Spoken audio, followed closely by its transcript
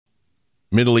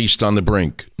Middle East on the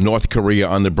brink. North Korea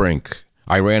on the brink.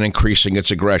 Iran increasing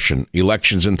its aggression,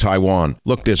 elections in Taiwan.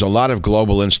 Look, there's a lot of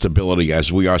global instability as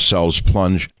we ourselves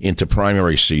plunge into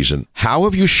primary season. How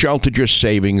have you sheltered your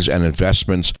savings and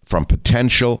investments from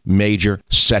potential major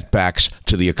setbacks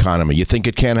to the economy? You think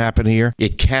it can't happen here?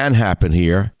 It can happen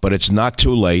here, but it's not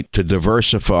too late to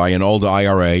diversify an old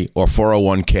IRA or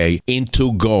 401k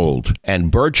into gold.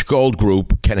 And Birch Gold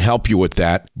Group can help you with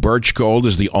that. Birch Gold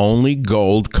is the only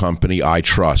gold company I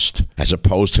trust. As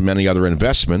opposed to many other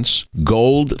investments, gold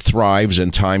thrives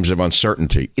in times of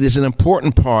uncertainty. It is an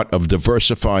important part of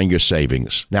diversifying your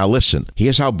savings. Now listen,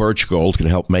 here's how Birch Gold can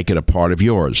help make it a part of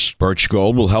yours. Birch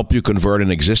Gold will help you convert an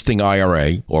existing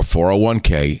IRA or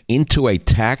 401k into a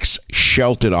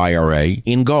tax-sheltered IRA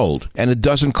in gold. And it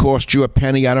doesn't cost you a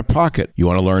penny out of pocket. You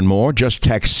want to learn more? Just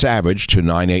text SAVAGE to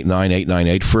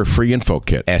 989-898 for a free info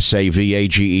kit.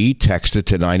 SAVAGE, text it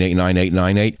to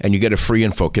 989-898 and you get a free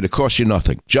info kit. It costs you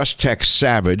nothing. Just text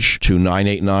SAVAGE to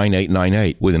 989-898.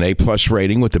 With an A-plus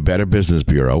rating with the Better Business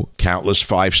Bureau, countless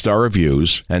 5-star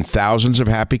reviews, and thousands of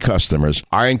happy customers,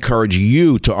 I encourage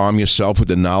you to arm yourself with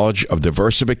the knowledge of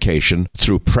diversification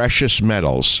through precious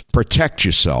metals. Protect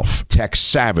yourself. Text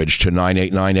SAVAGE to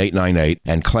 989-898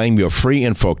 and claim your free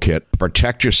info kit.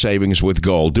 Protect your savings with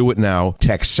gold. Do it now.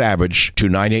 Text SAVAGE to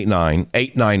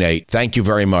 989-898. Thank you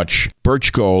very much.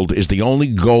 Birch Gold is the only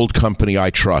gold company I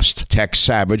trust. Text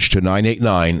SAVAGE to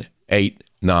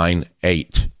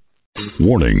 989-898.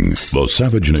 Warning, the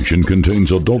Savage Nation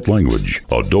contains adult language,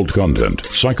 adult content,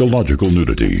 psychological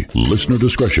nudity. Listener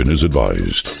discretion is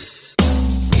advised.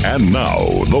 And now,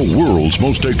 the world's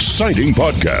most exciting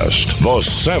podcast, The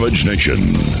Savage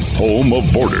Nation, home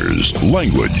of borders,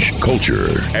 language,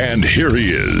 culture. And here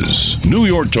he is, New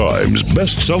York Times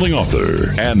best-selling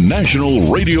author and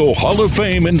National Radio Hall of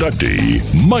Fame inductee,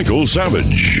 Michael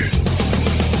Savage.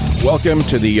 Welcome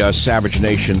to the Savage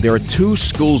Nation. There are two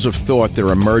schools of thought that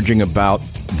are emerging about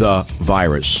the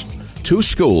virus. Two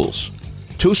schools.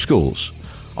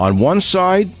 On one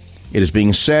side, it is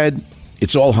being said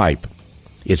it's all hype.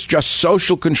 It's just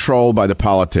social control by the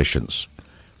politicians.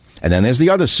 And then there's the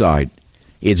other side.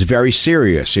 It's very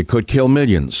serious. It could kill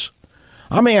millions.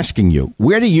 I'm asking you,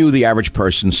 where do you, the average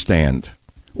person, stand?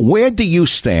 Where do you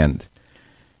stand?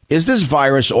 Is this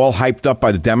virus all hyped up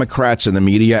by the Democrats and the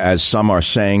media, as some are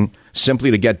saying, simply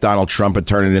to get Donald Trump and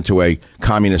turn it into a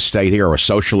communist state here or a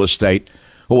socialist state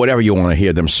or whatever you want to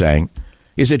hear them saying?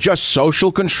 Is it just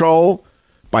social control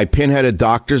by pinheaded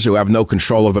doctors who have no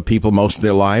control over people most of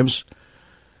their lives?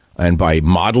 And by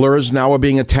modelers now are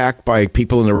being attacked by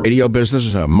people in the radio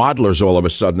business? Modelers all of a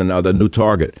sudden are now the new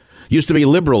target. Used to be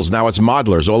liberals, now it's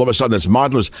modelers. All of a sudden it's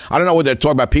modelers. I don't know what they're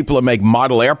talking about, people that make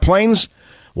model airplanes.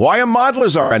 Why are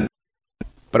modelers are?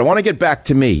 But I want to get back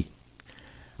to me.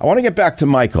 I want to get back to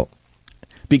Michael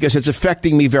because it's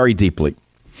affecting me very deeply.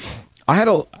 I had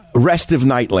a restive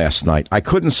night last night. I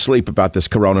couldn't sleep about this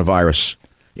coronavirus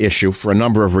issue for a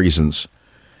number of reasons.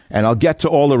 And I'll get to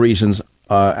all the reasons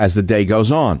as the day goes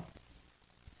on.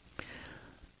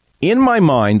 In my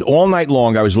mind, all night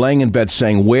long, I was laying in bed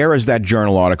saying, where is that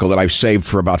journal article that I've saved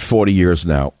for about 40 years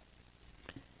now?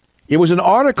 It was an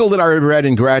article that I read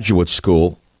in graduate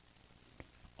school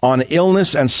on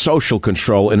illness and social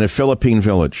control in a Philippine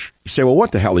village. You say, well,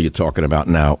 what the hell are you talking about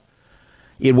now?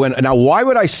 Now, why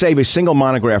would I save a single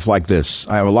monograph like this?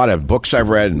 I have a lot of books I've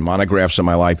read and monographs in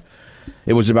my life.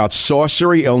 It was about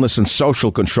sorcery, illness, and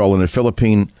social control in a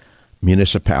Philippine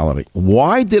municipality.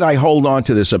 Why did I hold on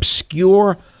to this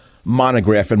obscure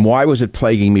monograph, and why was it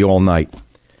plaguing me all night?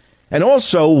 And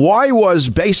also, why was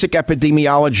basic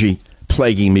epidemiology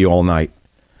plaguing me all night?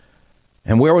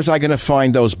 And where was I going to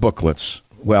find those booklets?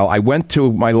 Well, I went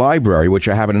to my library, which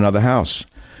I have in another house.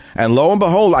 And lo and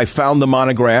behold, I found the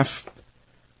monograph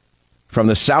from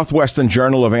the Southwestern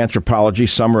Journal of Anthropology,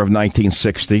 summer of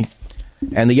 1960,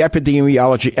 and the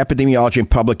Epidemiology and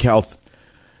Public Health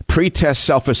Pre-Test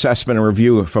Self-Assessment and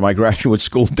Review for my graduate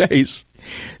school days.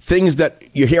 Things that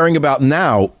you're hearing about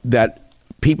now that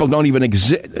people don't even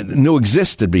knew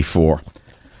existed before.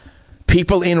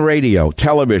 People in radio,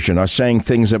 television are saying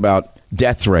things about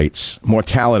death rates,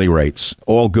 mortality rates,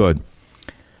 all good.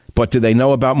 But do they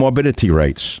know about morbidity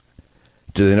rates?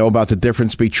 Do they know about the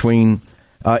difference between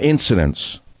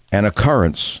incidence and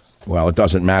occurrence? Well, it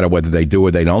doesn't matter whether they do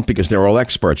or they don't because they're all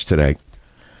experts today.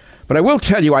 But I will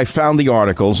tell you, I found the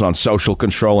articles on social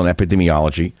control and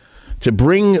epidemiology to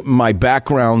bring my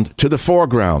background to the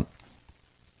foreground.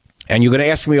 And you're going to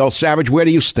ask me, oh, Savage, where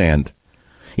do you stand?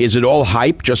 Is it all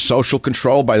hype, just social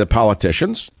control by the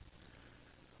politicians?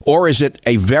 Or is it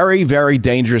a very, very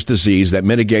dangerous disease that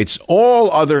mitigates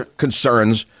all other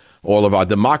concerns? All of our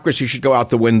democracy should go out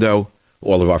the window.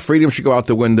 All of our freedom should go out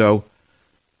the window.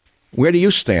 Where do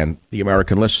you stand, the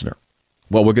American listener?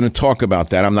 Well, we're going to talk about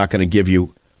that. I'm not going to give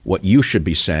you what you should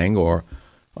be saying or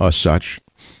such.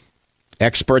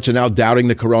 Experts are now doubting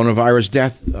the coronavirus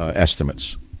death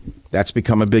estimates. That's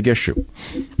become a big issue.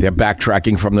 They're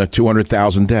backtracking from the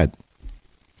 200,000 dead.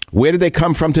 Where did they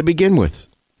come from to begin with?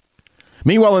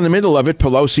 Meanwhile, in the middle of it,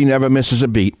 Pelosi never misses a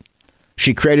beat.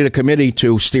 She created a committee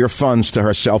to steer funds to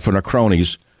herself and her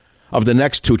cronies of the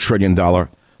next $2 trillion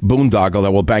boondoggle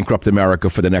that will bankrupt America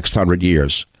for the next 100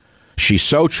 years. She's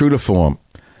so true to form.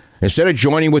 Instead of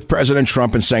joining with President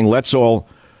Trump and saying, let's all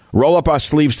roll up our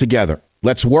sleeves together,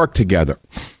 let's work together,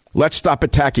 let's stop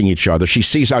attacking each other, she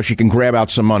sees how she can grab out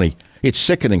some money. It's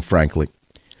sickening, frankly.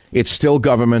 It's still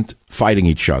government fighting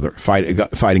each other,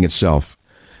 fighting itself.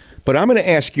 But I'm going to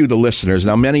ask you, the listeners,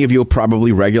 now many of you are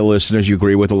probably regular listeners, you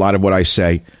agree with a lot of what I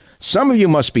say. Some of you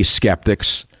must be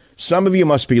skeptics. Some of you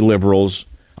must be liberals.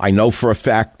 I know for a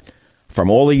fact from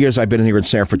all the years I've been here in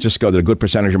San Francisco that a good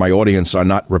percentage of my audience are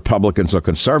not Republicans or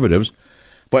conservatives.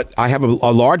 But I have a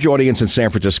large audience in San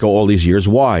Francisco all these years.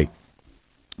 Why?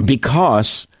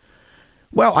 Because,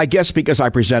 well, I guess because I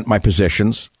present my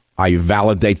positions, I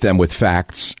validate them with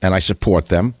facts, and I support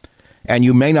them. And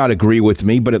you may not agree with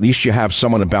me, but at least you have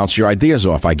someone to bounce your ideas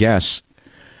off, I guess.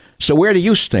 So where do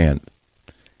you stand?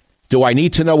 Do I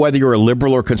need to know whether you're a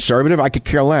liberal or conservative? I could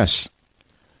care less.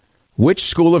 Which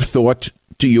school of thought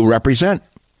do you represent?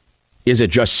 Is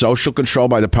it just social control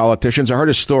by the politicians? I heard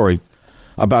a story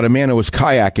about a man who was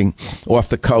kayaking off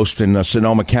the coast in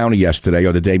Sonoma County yesterday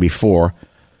or the day before,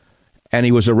 and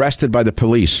he was arrested by the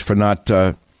police for not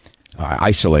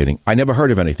isolating. I never heard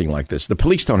of anything like this. The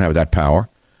police don't have that power.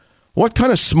 What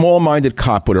kind of small-minded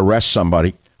cop would arrest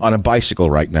somebody on a bicycle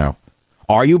right now?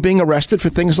 Are you being arrested for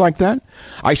things like that?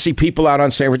 I see people out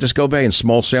on San Francisco Bay in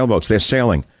small sailboats. They're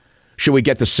sailing. Should we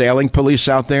get the sailing police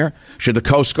out there? Should the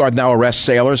Coast Guard now arrest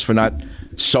sailors for not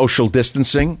social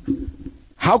distancing?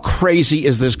 How crazy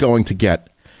is this going to get?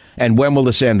 And when will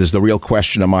this end is the real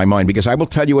question in my mind. Because I will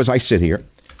tell you as I sit here,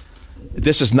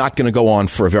 this is not going to go on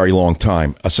for a very long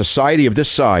time. A society of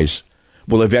this size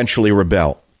will eventually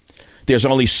rebel. There's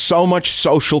only so much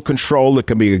social control that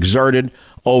can be exerted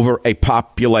over a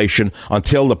population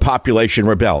until the population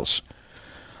rebels.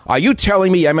 Are you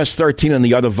telling me MS-13 and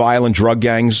the other violent drug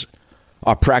gangs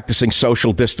are practicing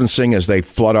social distancing as they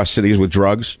flood our cities with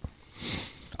drugs?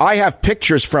 I have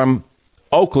pictures from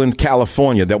Oakland,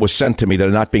 California that was sent to me that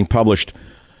are not being published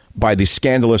by the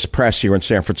scandalous press here in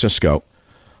San Francisco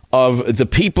of the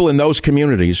people in those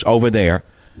communities over there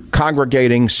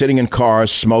congregating, sitting in cars,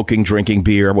 smoking, drinking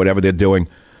beer, whatever they're doing,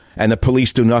 and the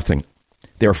police do nothing.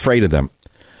 They're afraid of them.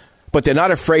 But they're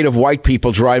not afraid of white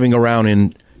people driving around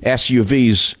in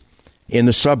SUVs in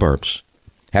the suburbs.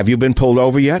 Have you been pulled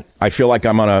over yet? I feel like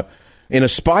I'm in a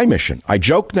spy mission. I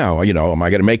joke now, am I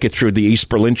going to make it through the East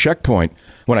Berlin checkpoint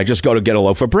when I just go to get a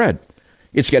loaf of bread?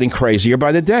 It's getting crazier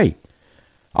by the day.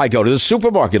 I go to the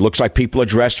supermarket. It looks like people are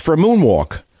dressed for a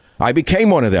moonwalk. I became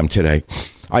one of them today.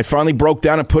 I finally broke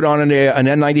down and put on an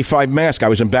N95 mask. I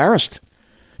was embarrassed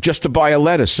just to buy a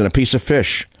lettuce and a piece of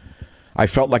fish. I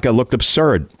felt like I looked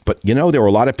absurd. But, there were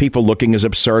a lot of people looking as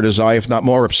absurd as I, if not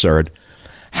more absurd.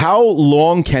 How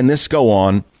long can this go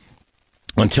on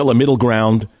until a middle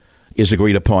ground is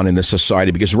agreed upon in this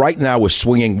society? Because right now we're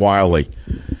swinging wildly.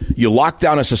 You lock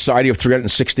down a society of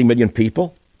 360 million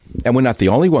people, and we're not the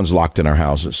only ones locked in our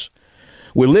houses.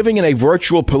 We're living in a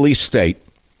virtual police state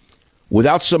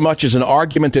without so much as an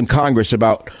argument in Congress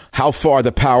about how far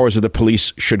the powers of the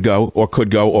police should go or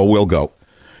could go or will go.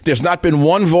 There's not been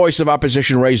one voice of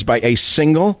opposition raised by a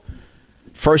single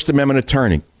First Amendment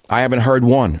attorney. I haven't heard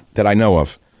one that I know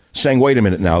of saying, wait a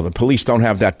minute now, the police don't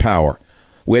have that power.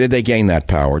 Where did they gain that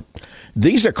power?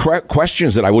 These are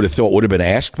questions that I would have thought would have been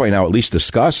asked by now, at least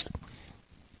discussed.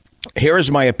 Here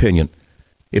is my opinion.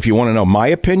 If you want to know my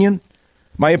opinion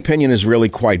is really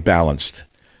quite balanced.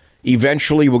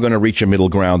 Eventually, we're going to reach a middle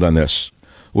ground on this.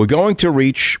 We're going to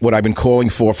reach what I've been calling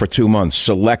for 2 months,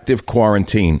 selective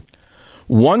quarantine.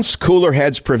 Once cooler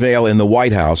heads prevail in the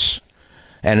White House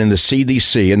and in the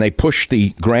CDC, and they push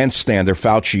the grandstander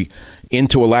Fauci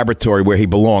into a laboratory where he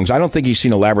belongs. I don't think he's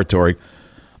seen a laboratory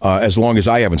as long as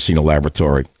I haven't seen a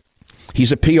laboratory.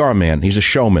 He's a PR man. He's a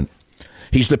showman.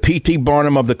 He's the P.T.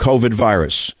 Barnum of the COVID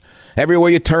virus.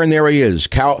 Everywhere you turn, there he is.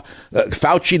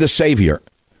 Fauci the savior.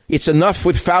 It's enough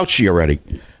with Fauci already.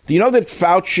 Do you know that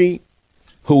Fauci,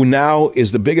 who now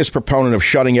is the biggest proponent of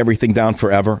shutting everything down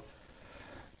forever,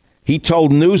 he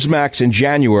told Newsmax in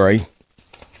January,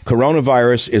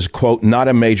 coronavirus is, quote, not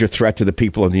a major threat to the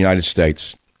people of the United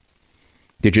States.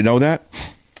 Did you know that?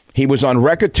 He was on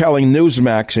record telling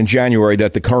Newsmax in January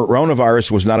that the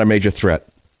coronavirus was not a major threat.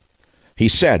 He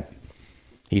said,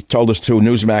 he told us to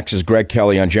Newsmax's Greg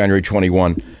Kelly on January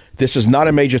 21, this is not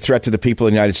a major threat to the people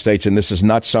of the United States, and this is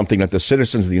not something that the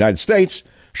citizens of the United States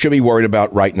should be worried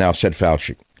about right now, said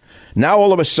Fauci. Now,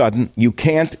 all of a sudden, you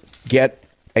can't get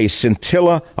a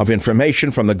scintilla of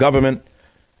information from the government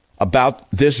about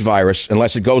this virus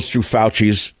unless it goes through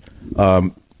Fauci's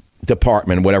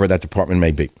department, whatever that department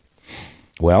may be.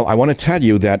 Well, I want to tell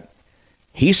you that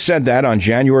he said that on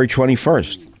January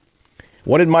 21st.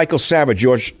 What did Michael Savage,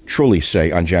 yours truly,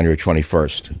 say on January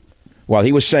 21st? While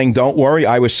he was saying, don't worry,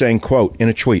 I was saying, quote, in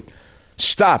a tweet,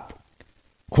 stop,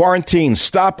 quarantine,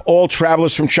 stop all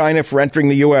travelers from China for entering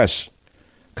the U.S.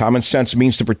 Common sense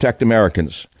means to protect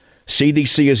Americans.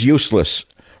 CDC is useless,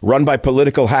 run by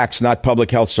political hacks, not public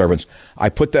health servants. I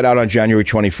put that out on January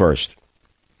 21st.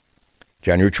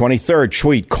 January 23rd,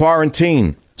 tweet,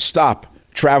 quarantine, stop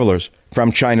travelers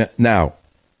from China now.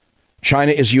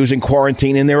 China is using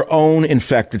quarantine in their own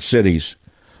infected cities.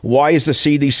 Why is the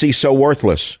CDC so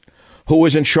worthless? Who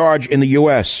is in charge in the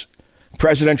U.S.?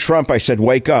 President Trump, I said,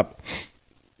 wake up.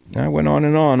 I went on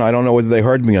and on. I don't know whether they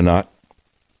heard me or not.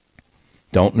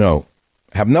 Don't know.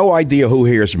 Have no idea who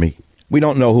hears me. We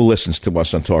don't know who listens to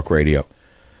us on talk radio.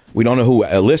 We don't know who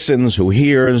listens, who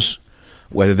hears,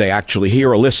 whether they actually hear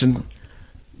or listen.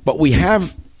 But we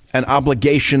have an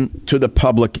obligation to the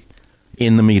public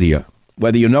in the media.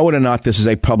 Whether you know it or not, this is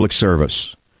a public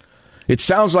service. It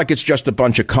sounds like it's just a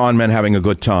bunch of con men having a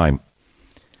good time,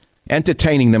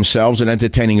 entertaining themselves and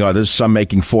entertaining others, some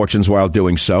making fortunes while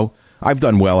doing so. I've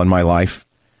done well in my life.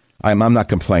 I'm not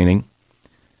complaining.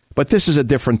 But this is a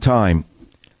different time.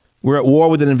 We're at war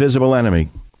with an invisible enemy.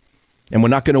 And we're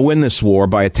not going to win this war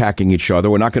by attacking each other.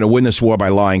 We're not going to win this war by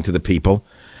lying to the people.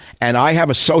 And I have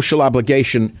a social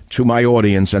obligation to my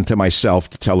audience and to myself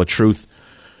to tell the truth,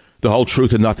 the whole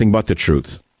truth and nothing but the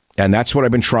truth. And that's what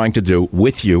I've been trying to do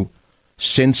with you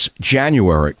since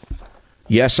January.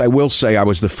 Yes, I will say I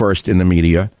was the first in the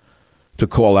media to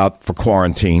call out for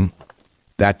quarantine.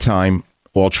 That time,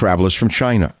 all travelers from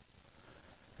China.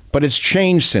 But it's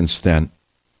changed since then.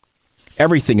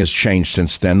 Everything has changed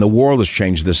since then. The world has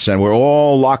changed this then. We're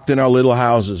all locked in our little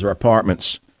houses or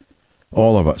apartments.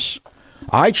 All of us.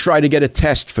 I tried to get a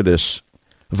test for this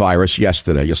virus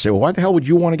yesterday. You'll say, well, why the hell would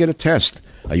you want to get a test?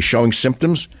 Are you showing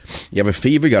symptoms? You have a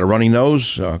fever? You got a runny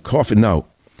nose? Cough? No.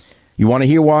 You want to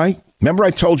hear why? Remember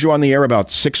I told you on the air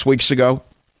about 6 weeks ago?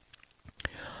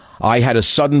 I had a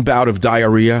sudden bout of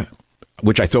diarrhea,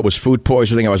 which I thought was food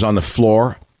poisoning. I was on the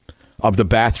floor of the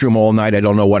bathroom all night. I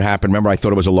don't know what happened. Remember, I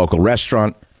thought it was a local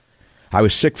restaurant. I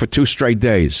was sick for 2 straight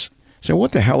days. So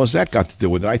what the hell has that got to do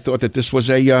with it? I thought that this was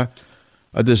a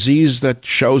disease that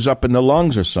shows up in the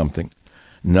lungs or something.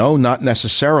 No, not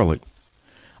necessarily.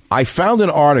 I found an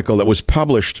article that was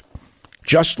published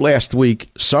just last week.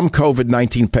 Some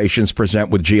COVID-19 patients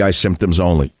present with GI symptoms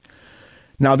only.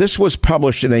 Now, this was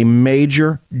published in a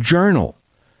major journal.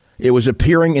 It was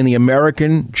appearing in the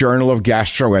American Journal of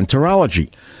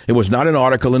Gastroenterology. It was not an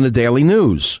article in the Daily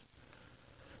News.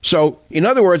 So, in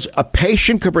other words, a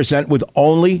patient could present with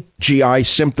only GI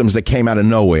symptoms that came out of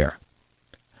nowhere.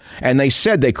 And they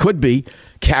said they could be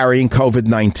carrying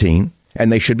COVID-19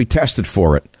 and they should be tested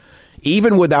for it,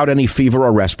 even without any fever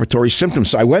or respiratory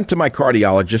symptoms. So I went to my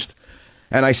cardiologist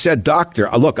and I said, doctor,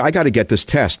 look, I got to get this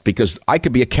test because I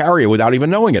could be a carrier without even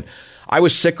knowing it. I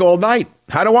was sick all night.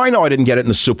 How do I know I didn't get it in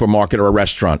the supermarket or a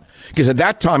restaurant? Because at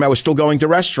that time I was still going to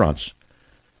restaurants.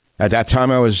 At that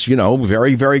time I was,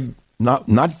 very, very not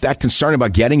that concerned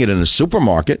about getting it in the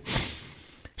supermarket.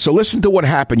 So listen to what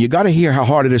happened. You got to hear how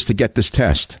hard it is to get this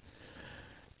test.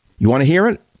 You want to hear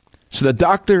it? So the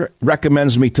doctor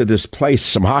recommends me to this place,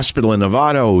 some hospital in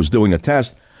Nevada who's doing a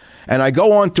test. And I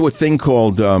go on to a thing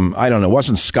called, I don't know, it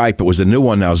wasn't Skype. It was a new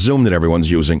one now, Zoom, that everyone's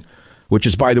using, which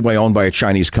is, by the way, owned by a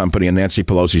Chinese company. And Nancy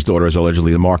Pelosi's daughter is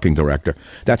allegedly the marketing director.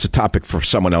 That's a topic for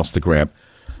someone else to grab.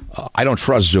 I don't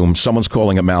trust Zoom. Someone's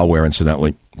calling it malware,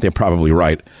 incidentally. They're probably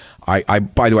right. I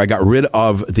by the way, I got rid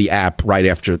of the app right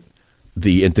after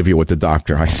the interview with the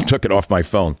doctor. I took it off my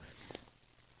phone.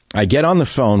 I get on the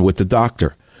phone with the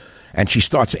doctor, and she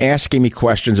starts asking me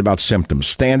questions about symptoms,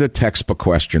 standard textbook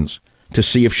questions, to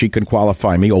see if she can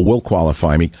qualify me or will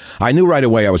qualify me. I knew right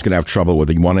away I was going to have trouble with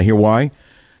it. You want to hear why?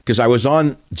 Because I was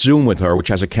on Zoom with her, which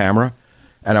has a camera,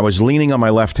 and I was leaning on my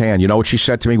left hand. You know what she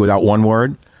said to me without one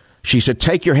word? She said,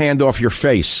 take your hand off your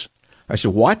face. I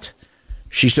said, what?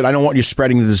 She said, I don't want you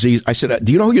spreading the disease. I said,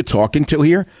 do you know who you're talking to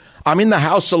here? I'm in the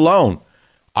house alone.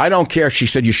 I don't care. She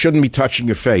said, you shouldn't be touching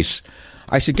your face.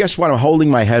 I said, guess what? I'm holding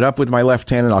my head up with my left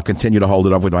hand, and I'll continue to hold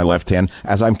it up with my left hand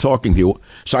as I'm talking to you.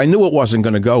 So I knew it wasn't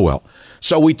going to go well.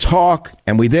 So we talk,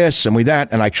 and we this, and we that,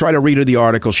 and I try to read her the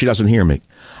article. She doesn't hear me.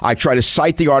 I try to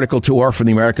cite the article to her from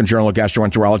the American Journal of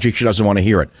Gastroenterology. She doesn't want to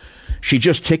hear it. She's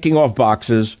just ticking off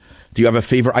boxes. Do you have a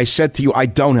fever? I said to you, I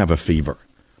don't have a fever.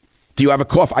 Do you have a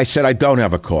cough? I said, I don't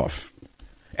have a cough.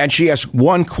 And she asked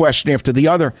one question after the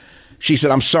other. She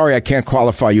said, I'm sorry, I can't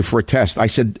qualify you for a test. I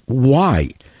said,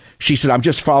 why? She said, I'm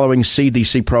just following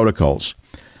CDC protocols.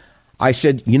 I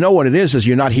said, you know what it is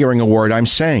you're not hearing a word I'm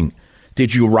saying.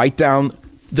 Did you write down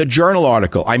the journal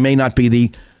article? I may not be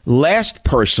the last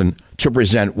person to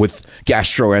present with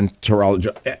gastro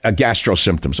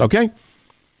symptoms, okay?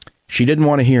 She didn't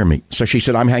want to hear me. So she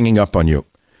said, I'm hanging up on you.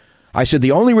 I said,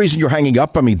 the only reason you're hanging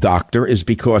up on me, doctor, is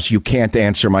because you can't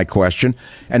answer my question.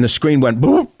 And the screen went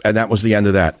boom, and that was the end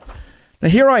of that. Now,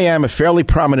 here I am, a fairly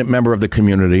prominent member of the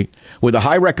community with a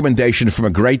high recommendation from a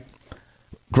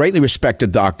greatly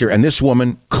respected doctor, and this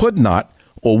woman could not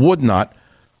or would not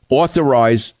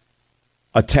authorize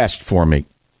a test for me.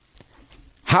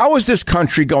 How is this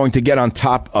country going to get on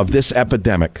top of this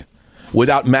epidemic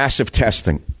without massive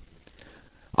testing?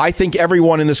 I think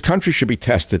everyone in this country should be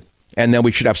tested, and then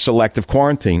we should have selective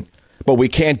quarantine. But we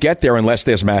can't get there unless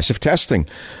there's massive testing.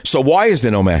 So why is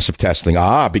there no massive testing?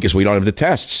 Because we don't have the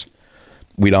tests.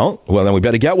 We don't? Well, then we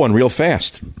better get one real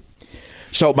fast.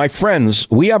 So, my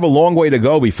friends, we have a long way to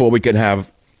go before we can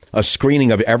have a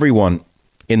screening of everyone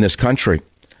in this country.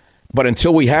 But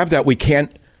until we have that, we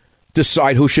can't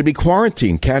decide who should be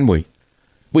quarantined, can we?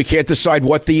 We can't decide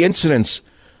what the incidence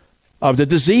of the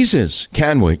disease is,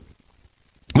 can we?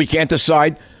 We can't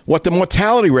decide what the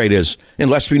mortality rate is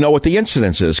unless we know what the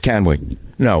incidence is, can we?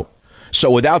 No. So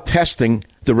without testing,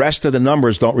 the rest of the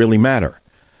numbers don't really matter.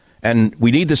 And we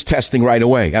need this testing right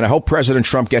away. And I hope President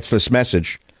Trump gets this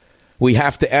message. We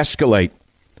have to escalate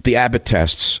the Abbott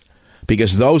tests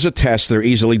because those are tests that are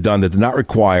easily done that do not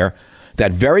require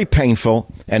that very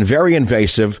painful and very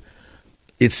invasive,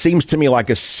 it seems to me like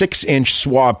a 6-inch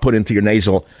swab put into your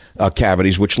nasal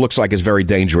cavities, which looks like it's very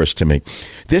dangerous to me.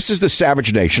 This is the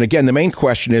Savage Nation. Again, the main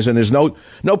question is, and there's no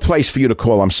place for you to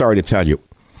call, I'm sorry to tell you,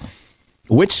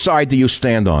 which side do you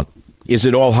stand on? Is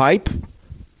it all hype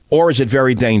or is it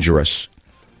very dangerous?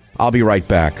 I'll be right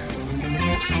back.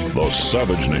 The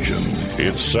Savage Nation.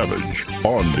 It's Savage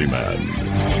on demand.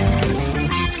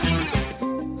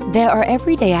 There are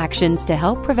everyday actions to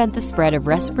help prevent the spread of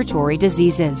respiratory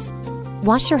diseases.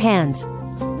 Wash your hands.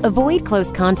 Avoid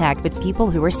close contact with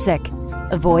people who are sick.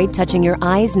 Avoid touching your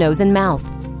eyes, nose, and mouth.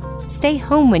 Stay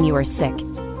home when you are sick.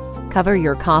 Cover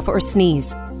your cough or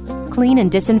sneeze. Clean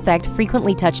and disinfect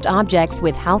frequently touched objects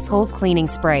with household cleaning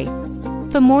spray.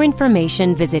 For more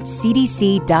information, visit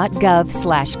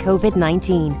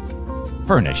cdc.gov/COVID-19.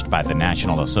 Furnished by the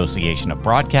National Association of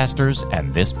Broadcasters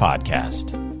and this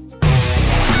podcast.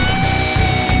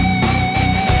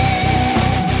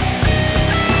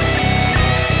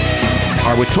 All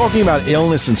right, we're talking about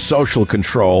illness and social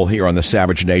control here on the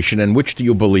Savage Nation, and which do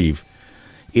you believe?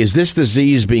 Is this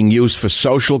disease being used for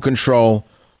social control,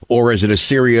 or is it as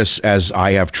serious as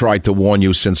I have tried to warn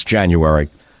you since January?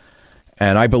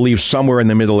 And I believe somewhere in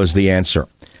the middle is the answer.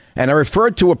 And I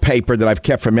referred to a paper that I've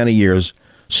kept for many years,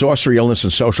 Sorcery, Illness,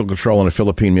 and Social Control in a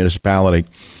Philippine Municipality,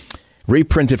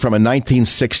 reprinted from a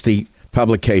 1960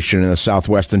 publication in the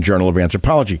Southwestern Journal of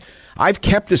Anthropology. I've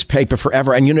kept this paper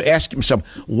forever, and ask yourself,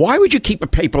 why would you keep a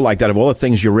paper like that of all the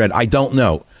things you read? I don't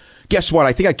know. Guess what?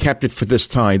 I think I kept it for this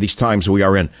time, these times we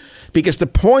are in. Because the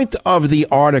point of the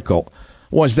article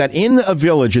was that in a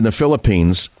village in the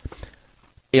Philippines,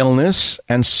 illness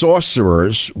and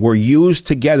sorcerers were used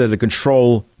together to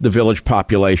control the village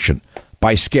population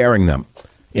by scaring them,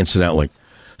 incidentally.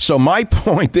 So my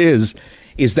point is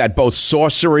that both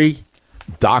sorcery,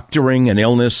 doctoring, and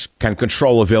illness can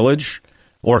control a village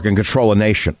or can control a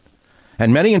nation.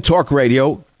 And many in talk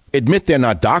radio admit they're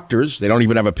not doctors. They don't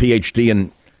even have a PhD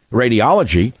in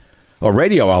radiology or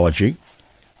radiology.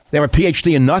 They have a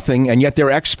PhD in nothing, and yet they're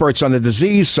experts on the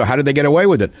disease. So how did they get away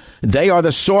with it? They are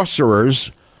the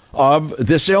sorcerers of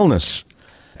this illness.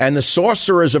 And the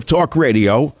sorcerers of talk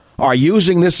radio are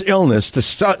using this illness to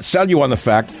sell you on the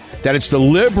fact that it's the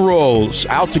liberals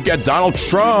out to get Donald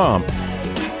Trump.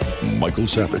 Michael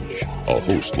Savage, a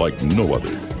host like no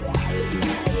other.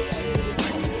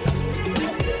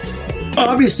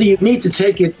 Obviously, you need to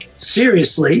take it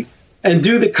seriously and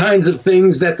do the kinds of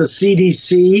things that the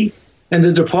CDC and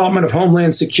the Department of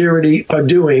Homeland Security are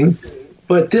doing.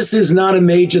 But this is not a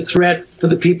major threat for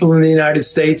the people in the United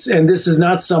States, and this is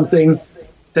not something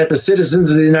that the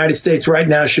citizens of the United States right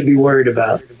now should be worried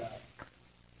about.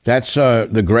 That's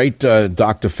the great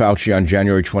Dr. Fauci on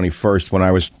January 21st when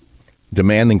I was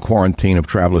demanding quarantine of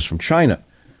travelers from China.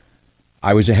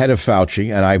 I was ahead of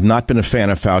Fauci, and I've not been a fan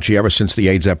of Fauci ever since the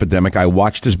AIDS epidemic. I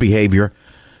watched his behavior,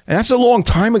 and that's a long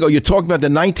time ago. You're talking about the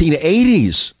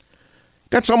 1980s.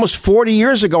 That's almost 40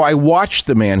 years ago. I watched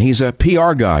the man. He's a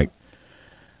PR guy.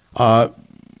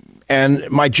 And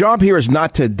my job here is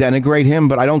not to denigrate him,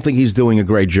 but I don't think he's doing a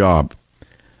great job.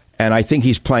 And I think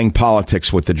he's playing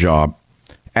politics with the job,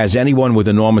 as anyone with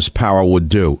enormous power would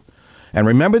do. And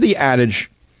remember the adage,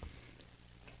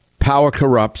 power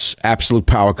corrupts, absolute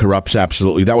power corrupts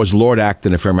absolutely. That was Lord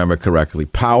Acton, if I remember correctly.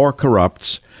 Power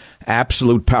corrupts,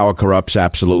 absolute power corrupts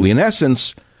absolutely. In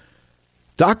essence,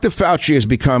 Dr. Fauci has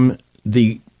become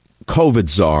the COVID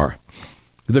czar,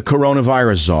 the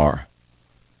coronavirus czar,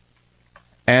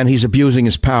 and he's abusing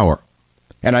his power.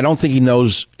 And I don't think he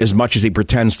knows as much as he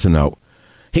pretends to know.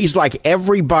 He's like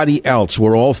everybody else.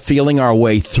 We're all feeling our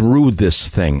way through this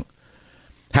thing.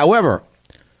 However,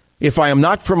 if I am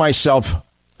not for myself,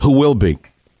 who will be?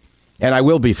 And I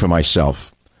will be for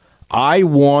myself. I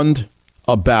warned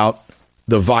about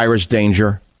the virus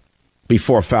danger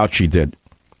before Fauci did.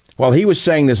 While he was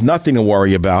saying there's nothing to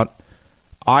worry about,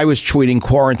 I was tweeting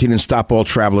quarantine and stop all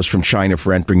travelers from China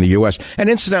for entering the U.S. And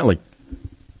incidentally,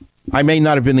 I may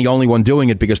not have been the only one doing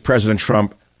it because President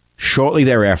Trump, shortly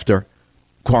thereafter,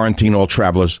 quarantined all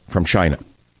travelers from China.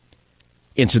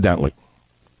 Incidentally.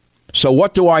 So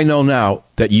what do I know now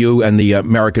that you and the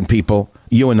American people,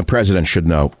 you and the president should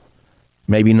know?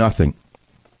 Maybe nothing.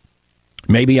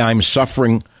 Maybe I'm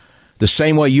suffering the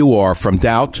same way you are from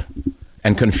doubt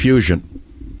and confusion.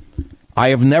 I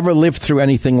have never lived through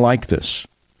anything like this.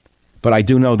 But I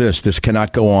do know this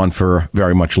cannot go on for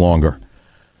very much longer.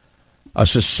 A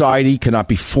society cannot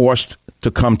be forced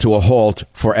to come to a halt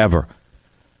forever.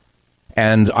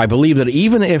 And I believe that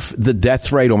even if the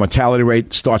death rate or mortality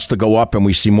rate starts to go up and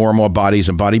we see more and more bodies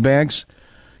and body bags,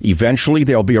 eventually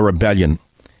there'll be a rebellion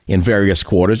in various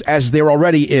quarters, as there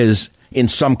already is in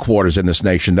some quarters in this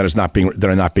nation that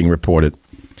are not being reported.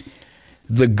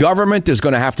 The government is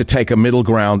going to have to take a middle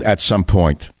ground at some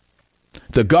point.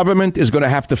 The government is going to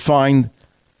have to find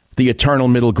the eternal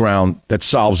middle ground that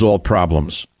solves all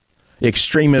problems.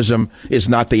 Extremism is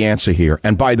not the answer here.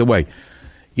 And by the way,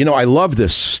 you know, I love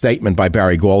this statement by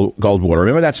Barry Goldwater.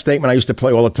 Remember that statement I used to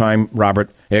play all the time, Robert?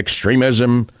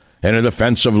 Extremism in a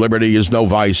defense of liberty is no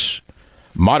vice.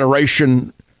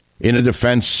 Moderation in a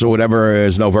defense or whatever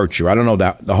is no virtue. I don't know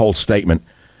that the whole statement.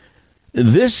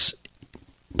 This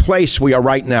place we are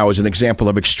right now is an example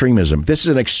of extremism. This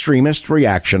is an extremist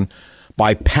reaction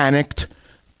by panicked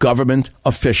government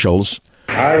officials.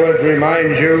 I would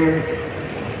remind you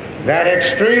that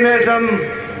extremism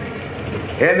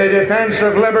in the defense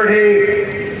of liberty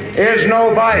is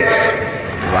no vice.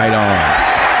 Right on.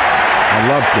 I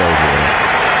love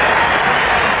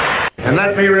Goldwater. And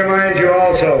let me remind you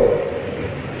also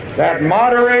that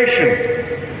moderation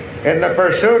in the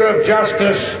pursuit of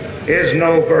justice is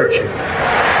no virtue.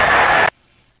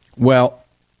 Well,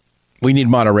 we need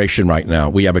moderation right now.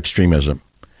 We have extremism.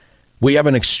 We have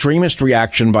an extremist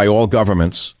reaction by all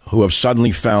governments who have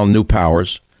suddenly found new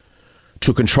powers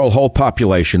to control whole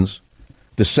populations,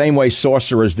 the same way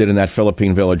sorcerers did in that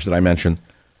Philippine village that I mentioned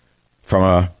from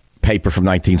a paper from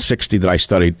 1960 that I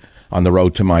studied on the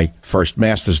road to my first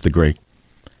master's degree.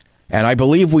 And I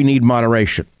believe we need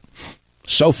moderation.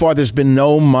 So far, there's been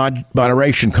no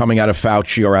moderation coming out of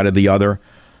Fauci or out of the other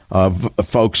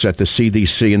folks at the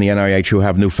CDC and the NIH who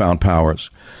have newfound powers.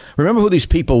 Remember who these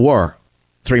people were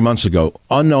 3 months ago?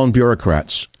 Unknown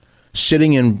bureaucrats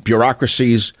sitting in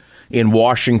bureaucracies in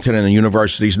Washington and the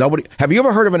universities. Nobody. Have you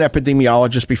ever heard of an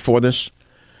epidemiologist before this?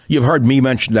 You've heard me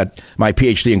mention that my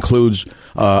PhD includes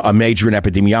a major in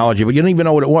epidemiology, but you don't even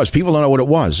know what it was. People don't know what it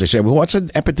was. They say, well, what's an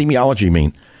epidemiology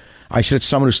mean? I said, it's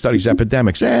someone who studies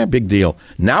epidemics. Big deal.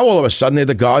 Now, all of a sudden, they're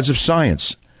the gods of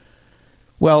science.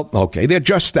 Well, okay, they're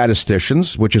just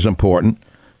statisticians, which is important.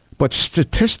 But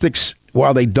statistics,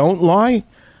 while they don't lie,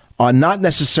 are not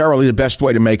necessarily the best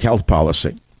way to make health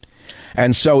policy.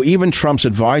 And so even Trump's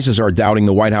advisors are doubting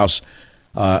the White House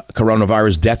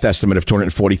coronavirus death estimate of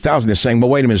 240,000. They're saying, well,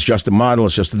 wait a minute, it's just a model,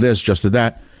 it's just this, just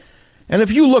that. And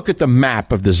if you look at the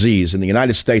map of disease in the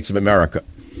United States of America,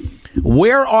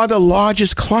 where are the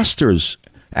largest clusters?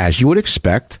 As you would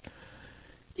expect,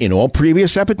 in all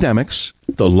previous epidemics,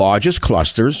 the largest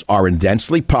clusters are in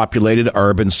densely populated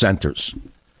urban centers.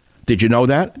 Did you know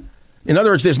that? In other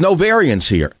words, there's no variance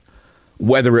here.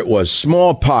 Whether it was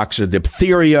smallpox or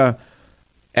diphtheria,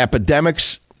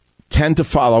 epidemics tend to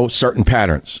follow certain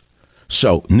patterns.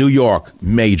 So, New York,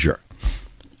 major.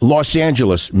 Los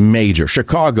Angeles, major.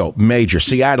 Chicago, major.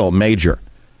 Seattle, major.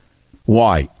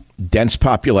 Why? Dense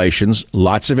populations,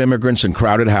 lots of immigrants and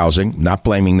crowded housing. Not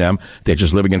blaming them. They're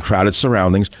just living in crowded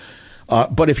surroundings.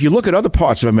 But if you look at other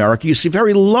parts of America, you see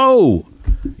very low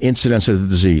incidence of the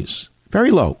disease. Very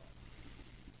low.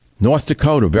 North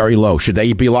Dakota, very low. Should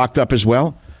they be locked up as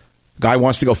well? Guy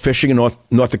wants to go fishing in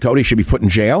North Dakota, he should be put in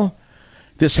jail?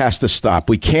 This has to stop.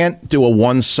 We can't do a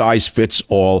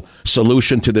one-size-fits-all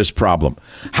solution to this problem.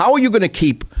 How are you going to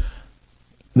keep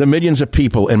the millions of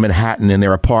people in Manhattan in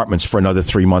their apartments for another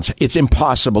 3 months? It's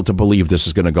impossible to believe this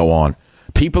is going to go on.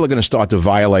 People are going to start to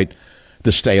violate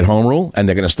the stay-at-home rule, and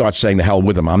they're going to start saying, the hell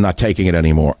with them. I'm not taking it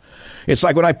anymore. It's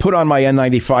like when I put on my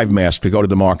N95 mask to go to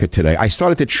the market today, I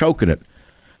started to choke in it.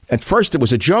 At first, it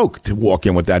was a joke to walk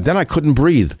in with that. Then I couldn't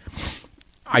breathe.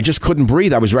 I just couldn't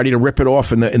breathe. I was ready to rip it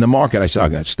off in the market. I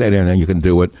said, okay, stay there, and you can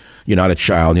do it. You're not a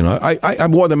child. You know, I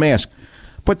wore the mask.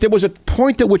 But there was a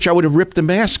point at which I would have ripped the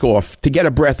mask off to get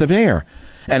a breath of air.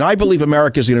 And I believe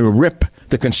America is going to rip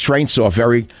the constraints off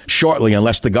very shortly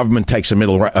unless the government takes a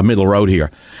middle road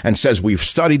here and says, we've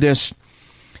studied this.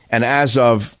 And as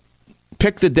of,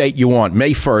 pick the date you want,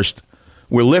 May 1st,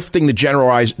 we're lifting the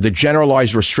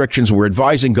generalized restrictions. We're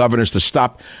advising governors to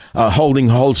stop holding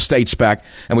whole states back.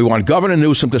 And we want Governor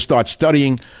Newsom to start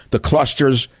studying the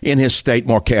clusters in his state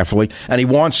more carefully. And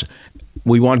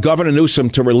we want Governor Newsom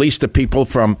to release the people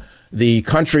from the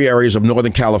country areas of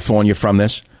Northern California from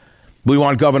this. We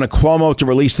want Governor Cuomo to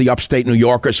release the upstate New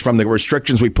Yorkers from the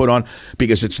restrictions we put on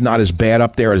because it's not as bad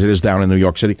up there as it is down in New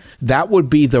York City. That would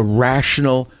be the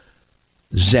rational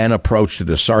Zen approach to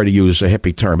this. Sorry to use a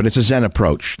hippie term, but it's a Zen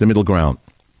approach, the middle ground.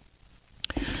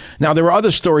 Now, there are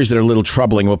other stories that are a little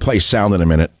troubling. We'll play sound in a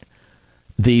minute.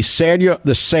 The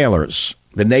sailors,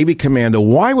 the Navy commander,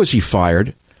 why was he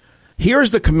fired?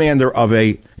 Here's the commander of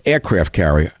a aircraft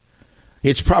carrier.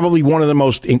 It's probably one of the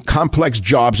most complex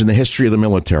jobs in the history of the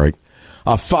military.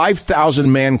 A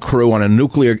 5,000-man crew on a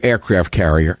nuclear aircraft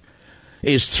carrier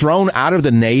is thrown out of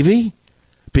the Navy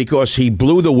because he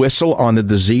blew the whistle on the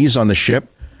disease on the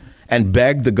ship and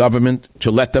begged the government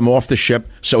to let them off the ship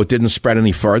so it didn't spread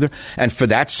any further. And for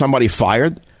that, somebody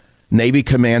fired Navy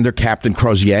Commander Captain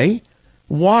Crozier.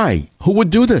 Why? Who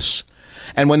would do this?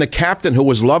 And when the captain, who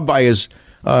was loved by his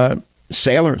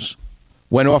sailors,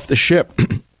 went off the ship,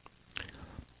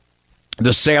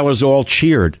 the sailors all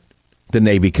cheered the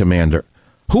Navy commander.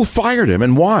 Who fired him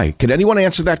and why? Can anyone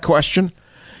answer that question?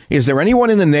 Is there anyone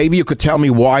in the Navy who could tell me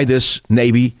why this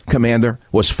Navy commander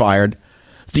was fired?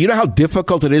 Do you know how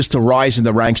difficult it is to rise in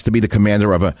the ranks to be the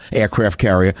commander of an aircraft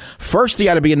carrier? First, he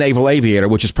had to be a naval aviator,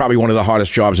 which is probably one of the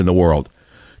hardest jobs in the world.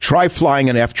 Try flying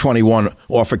an F-21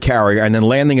 off a carrier and then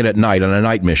landing it at night on a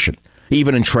night mission,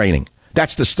 even in training.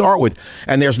 That's to start with.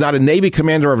 And there's not a Navy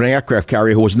commander of an aircraft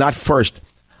carrier who was not first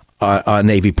a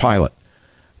Navy pilot.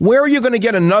 Where are you going to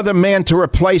get another man to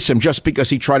replace him just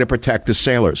because he tried to protect the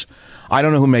sailors? I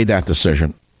don't know who made that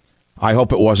decision. I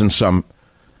hope it wasn't some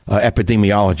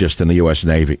epidemiologist in the U.S.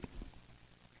 Navy.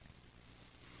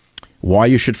 Why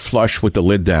you should flush with the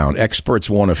lid down.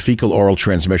 Experts warn of fecal-oral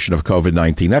transmission of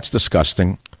COVID-19. That's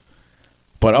disgusting.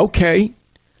 But okay.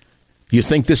 You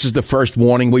think this is the first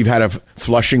warning we've had of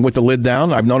flushing with the lid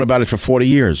down? I've known about it for 40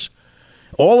 years.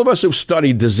 All of us who've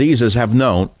studied diseases have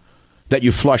known that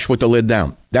you flush with the lid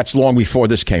down. That's long before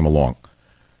this came along.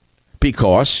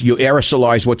 Because you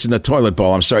aerosolize what's in the toilet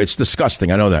bowl. I'm sorry, it's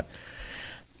disgusting. I know that.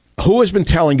 Who has been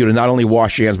telling you to not only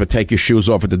wash your hands, but take your shoes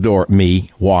off at the door? Me.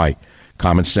 Why?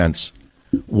 Common sense.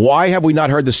 Why have we not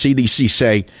heard the CDC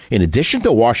say, in addition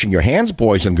to washing your hands,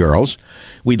 boys and girls,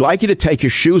 we'd like you to take your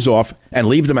shoes off and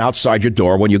leave them outside your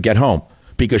door when you get home,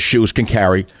 because shoes can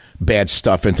carry bad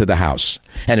stuff into the house.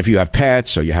 And if you have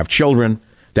pets or you have children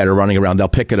that are running around, they'll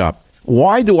pick it up.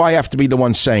 Why do I have to be the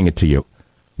one saying it to you?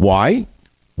 Why?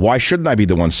 Why shouldn't I be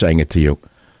the one saying it to you?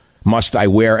 Must I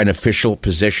wear an official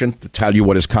position to tell you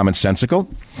what is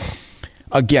commonsensical?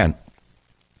 Again,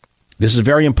 this is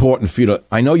very important for you to,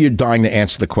 I know you're dying to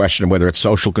answer the question whether it's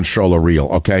social control or real,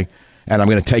 okay? And I'm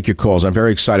going to take your calls. I'm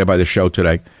very excited by the show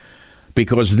today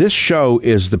because this show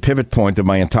is the pivot point of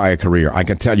my entire career. I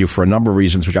can tell you for a number of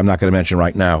reasons, which I'm not going to mention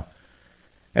right now.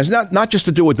 It's not just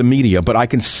to do with the media, but I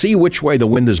can see which way the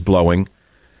wind is blowing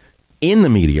in the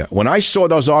media. When I saw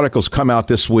those articles come out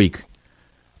this week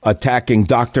attacking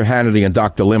Dr. Hannity and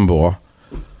Dr. Limbaugh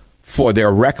for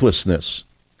their recklessness,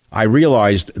 I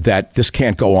realized that this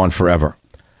can't go on forever.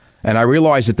 And I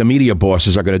realized that the media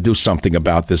bosses are going to do something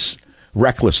about this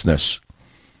recklessness.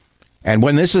 And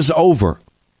when this is over,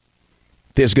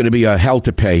 there's going to be a hell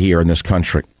to pay here in this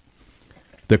country.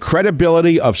 The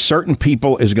credibility of certain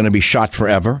people is going to be shot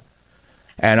forever.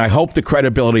 And I hope the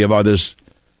credibility of others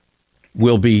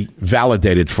will be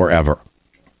validated forever.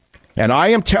 And I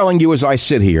am telling you as I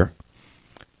sit here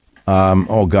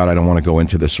Oh, God, I don't want to go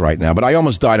into this right now. But I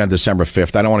almost died on December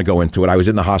 5th. I don't want to go into it. I was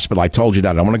in the hospital. I told you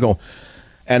that. I don't want to go.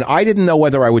 And I didn't know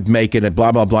whether I would make it and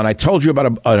blah, blah, blah. And I told you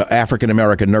about an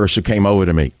African-American nurse who came over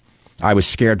to me. I was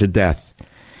scared to death.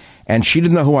 And she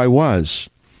didn't know who I was.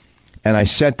 And I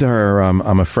said to her,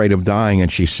 I'm afraid of dying.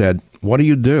 And she said, what do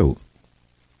you do?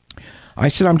 I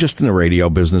said, I'm just in the radio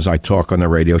business. I talk on the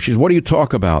radio. She said, what do you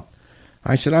talk about?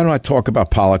 I said, I don't know. I talk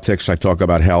about politics. I talk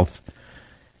about health.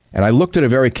 And I looked at her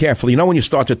very carefully. You know, when you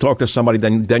start to talk to somebody,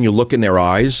 then you look in their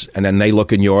eyes, and then they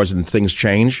look in yours, and things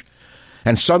change.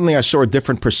 And suddenly I saw a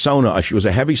different persona. She was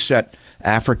a heavy-set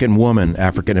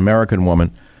African-American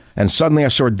woman. And suddenly I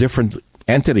saw a different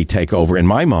entity take over in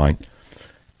my mind.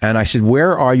 And I said,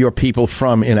 where are your people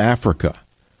from in Africa?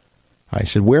 I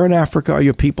said, where in Africa are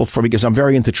your people from? Because I'm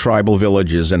very into tribal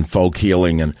villages and folk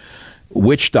healing and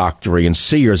witch doctory and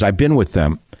seers. I've been with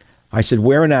them. I said,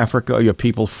 where in Africa are your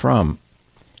people from?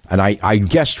 And I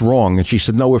guessed wrong. And she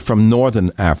said, no, we're from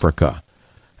Northern Africa.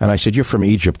 And I said, you're from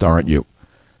Egypt, aren't you?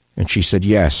 And she said,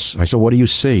 yes. I said, what do you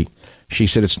see? She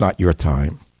said, it's not your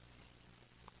time.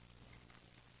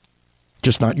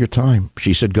 Just not your time.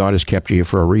 She said, God has kept you here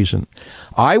for a reason.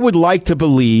 I would like to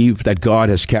believe that God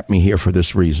has kept me here for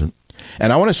this reason.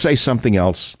 And I want to say something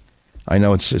else. I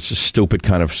know it's a stupid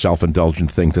kind of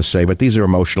self-indulgent thing to say, but these are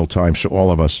emotional times for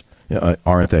all of us,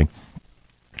 aren't they?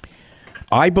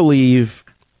 I believe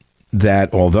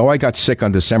that although I got sick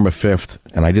on December 5th,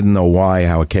 and I didn't know why,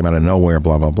 how it came out of nowhere,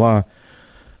 blah, blah, blah,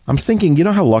 I'm thinking, you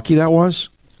know how lucky that was?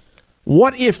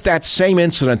 What if that same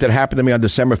incident that happened to me on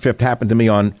December 5th happened to me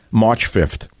on March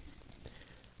 5th,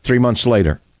 3 months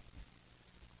later?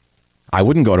 I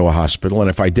wouldn't go to a hospital, and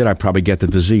if I did, I'd probably get the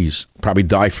disease, probably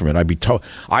die from it. I'd be told.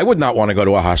 I would not want to go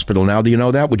to a hospital now. Do you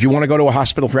know that? Would you want to go to a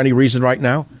hospital for any reason right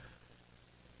now?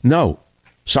 No.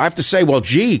 So I have to say, well,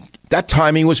 gee, that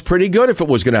timing was pretty good if it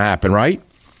was going to happen, right?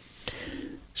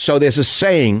 So there's a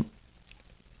saying,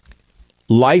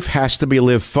 life has to be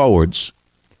lived forwards,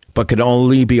 but can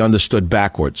only be understood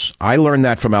backwards. I learned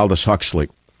that from Aldous Huxley,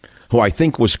 who I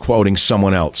think was quoting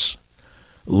someone else.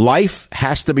 Life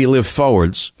has to be lived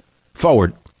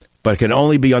forward, but can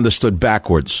only be understood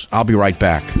backwards. I'll be right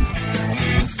back.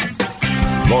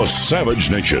 The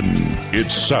Savage Nation.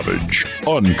 It's savage,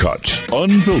 uncut,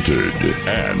 unfiltered,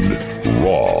 and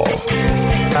raw.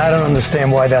 I don't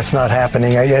understand why that's not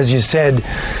happening. As you said,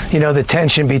 you know, the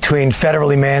tension between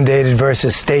federally mandated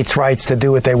versus states' rights to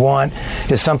do what they want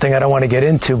is something I don't want to get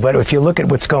into. But if you look at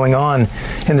what's going on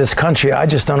in this country, I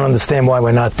just don't understand why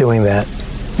we're not doing that.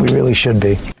 We really should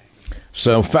be.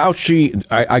 So Fauci,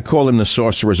 I call him the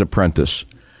sorcerer's apprentice.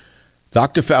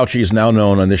 Dr. Fauci is now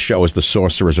known on this show as the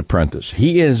sorcerer's apprentice.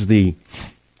 He is the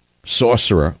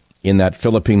sorcerer in that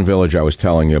Philippine village I was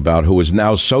telling you about, who is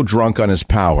now so drunk on his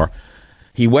power.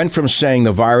 He went from saying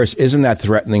the virus isn't that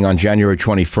threatening on January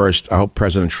 21st, I hope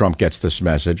President Trump gets this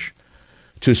message,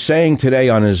 to saying today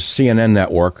on his CNN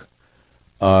network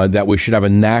that we should have a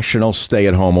national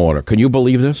stay-at-home order. Can you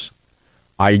believe this?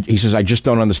 He says, I just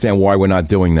don't understand why we're not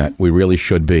doing that. We really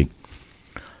should be.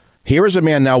 Here is a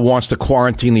man now wants to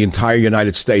quarantine the entire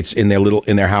United States in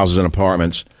their houses and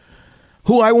apartments,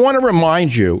 who I want to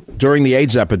remind you, during the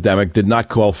AIDS epidemic, did not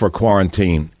call for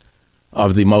quarantine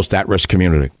of the most at-risk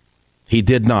community. He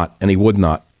did not, and he would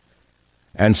not.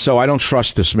 And so I don't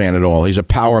trust this man at all. He's a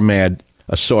power-mad,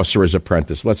 a sorcerer's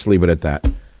apprentice. Let's leave it at that.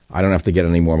 I don't have to get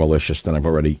any more malicious than I've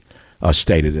already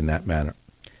stated in that manner.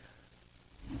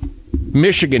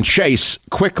 Michigan, Chase,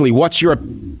 quickly, what's your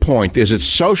point? Is it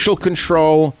social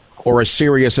control or as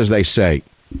serious as they say?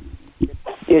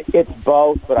 It's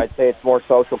both, but I'd say it's more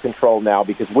social control now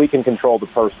because we can control the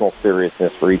personal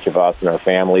seriousness for each of us and our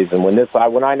families. And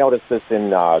when I noticed this in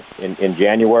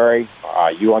January,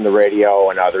 you on the radio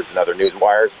and others and other news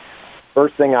wires,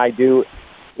 first thing I do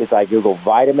is I Google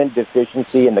vitamin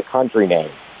deficiency in the country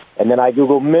name, and then I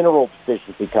Google mineral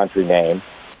deficiency country name.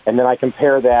 And then I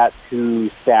compare that to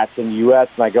stats in the U.S.,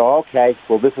 and I go, okay,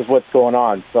 well, this is what's going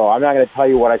on. So I'm not going to tell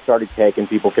you what I started taking.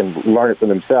 People can learn it for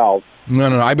themselves.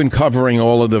 No. I've been covering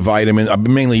all of the vitamins. I've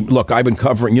been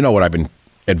covering, you know what I've been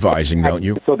advising, don't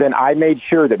you? So then I made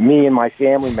sure that me and my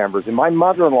family members, and my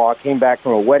mother-in-law came back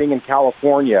from a wedding in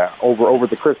California over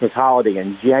the Christmas holiday.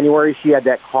 In January, she had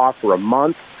that cough for a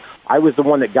month. I was the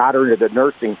one that got her into the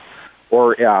nursing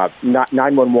or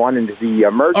 911 into the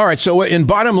emergency. All right, so in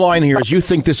bottom line here is you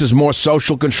think this is more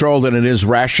social control than it is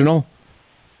rational?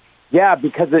 Yeah,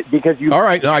 because you... All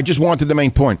right, I just wanted the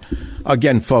main point.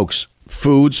 Again, folks,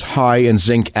 foods high in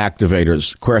zinc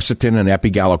activators, quercetin and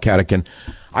epigallocatechin.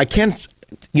 I can't,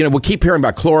 we keep hearing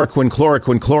about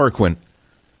chloroquine.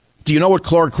 Do you know what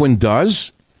chloroquine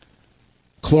does?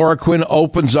 Chloroquine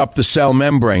opens up the cell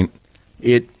membrane.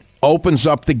 It opens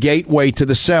up the gateway to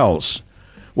the cells.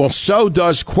 Well, so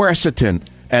does quercetin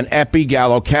and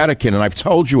epigallocatechin, and I've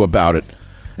told you about it.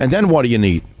 And then what do you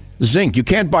need? Zinc. You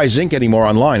can't buy zinc anymore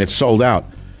online. It's sold out.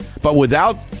 But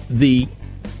without the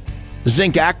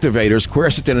zinc activators,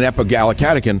 quercetin and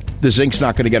epigallocatechin, the zinc's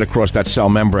not going to get across that cell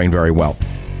membrane very well.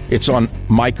 It's on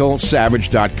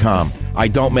michaelsavage.com. I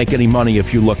don't make any money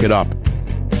if you look it up.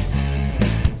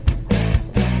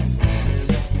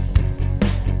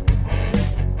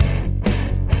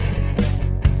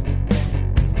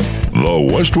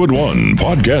 The Westwood One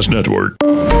Podcast Network.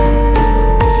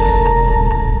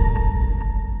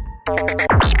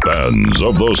 Fans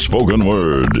of the spoken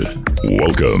word,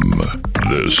 welcome.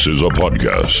 This is a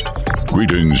podcast.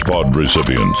 Greetings, pod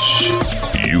recipients.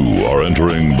 You are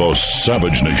entering the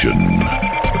Savage Nation.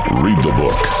 Read the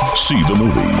book, see the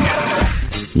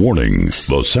movie. Warning,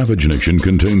 the Savage Nation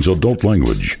contains adult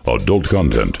language, adult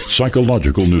content,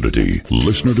 psychological nudity.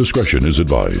 Listener discretion is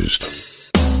advised.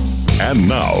 And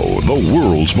now, the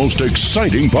world's most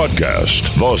exciting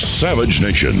podcast, The Savage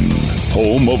Nation,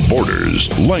 home of borders,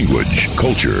 language,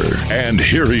 culture. And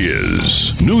here he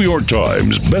is, New York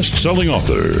Times best-selling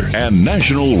author and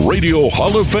National Radio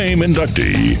Hall of Fame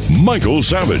inductee, Michael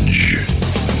Savage.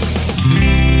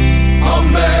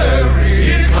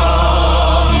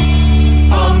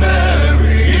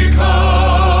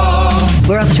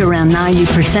 We're up to around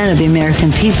 90% of the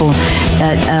American people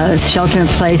at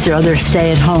shelter-in-place or other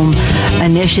stay-at-home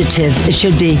initiatives. It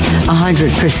should be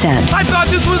 100%. I thought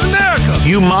this was America.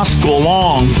 You must go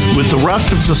along with the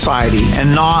rest of society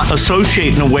and not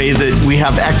associate in a way that we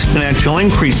have exponential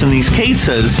increase in these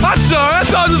cases. I'm sorry, I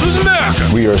thought this was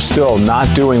America. We are still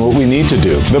not doing what we need to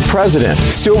do. The president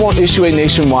still won't issue a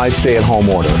nationwide stay-at-home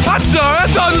order. I'm sorry, I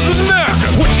thought this was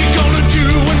America. What you gonna do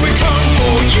when we come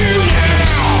for you now?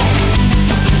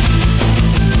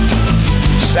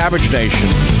 Savage Nation,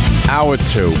 Hour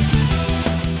 2.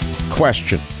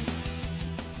 Question.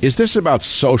 Is this about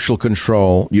social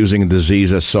control, using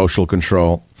disease as social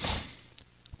control?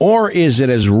 Or is it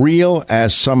as real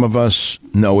as some of us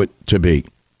know it to be?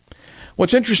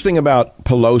 What's interesting about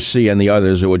Pelosi and the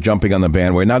others who were jumping on the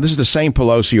bandwagon, now this is the same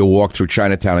Pelosi who walked through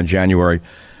Chinatown in January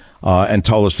and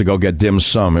told us to go get dim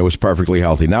sum. It was perfectly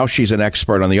healthy. Now she's an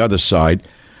expert on the other side.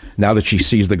 Now that she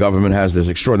sees the government has this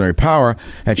extraordinary power,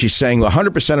 and she's saying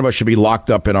 100% of us should be locked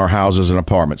up in our houses and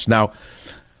apartments. Now,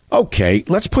 okay,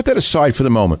 let's put that aside for the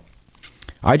moment.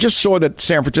 I just saw that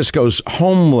San Francisco's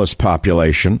homeless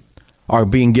population are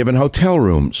being given hotel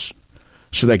rooms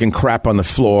so they can crap on the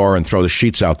floor and throw the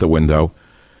sheets out the window.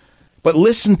 But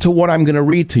listen to what I'm going to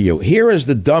read to you. Here is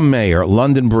the dumb mayor,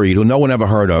 London Breed, who no one ever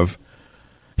heard of.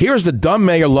 Here's the dumb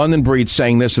mayor, London Breed,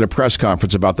 saying this at a press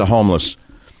conference about the homeless.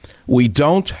 We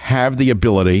don't have the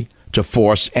ability to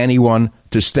force anyone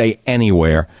to stay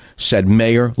anywhere, said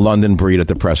Mayor London Breed at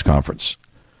the press conference.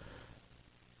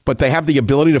 But they have the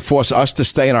ability to force us to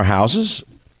stay in our houses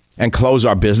and close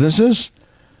our businesses,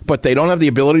 but they don't have the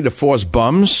ability to force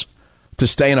bums to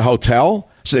stay in a hotel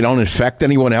so they don't infect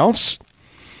anyone else.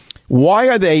 Why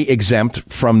are they exempt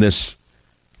from this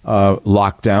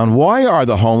lockdown? Why are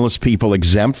the homeless people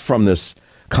exempt from this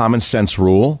common sense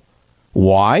rule?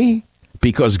 Why?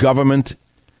 Because government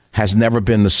has never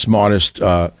been the smartest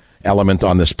element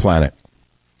on this planet.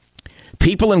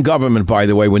 People in government, by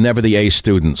the way, were never the A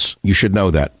students. You should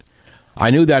know that. I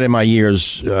knew that in my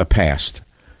years past.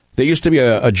 There used to be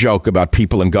a joke about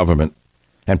people in government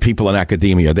and people in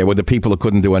academia. They were the people who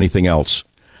couldn't do anything else.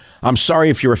 I'm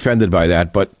sorry if you're offended by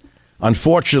that, but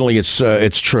unfortunately,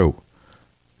 it's true.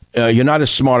 You're not as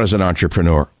smart as an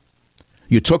entrepreneur.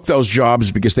 You took those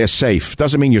jobs because they're safe.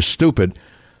 Doesn't mean you're stupid,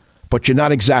 but you're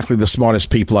not exactly the smartest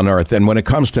people on earth. And when it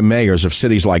comes to mayors of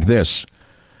cities like this,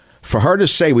 for her to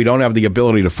say we don't have the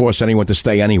ability to force anyone to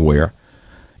stay anywhere,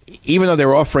 even though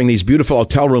they're offering these beautiful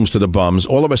hotel rooms to the bums,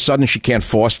 all of a sudden she can't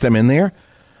force them in there,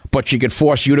 but she could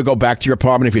force you to go back to your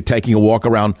apartment if you're taking a walk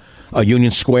around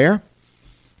Union Square?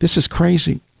 This is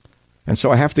crazy. And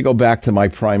so I have to go back to my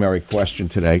primary question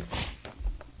today,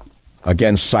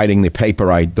 again citing the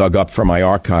paper I dug up from my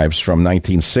archives from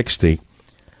 1960,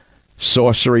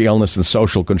 Sorcery, Illness, and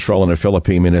Social Control in a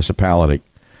Philippine Municipality.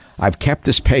 I've kept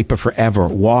this paper forever.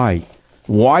 Why?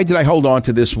 Why did I hold on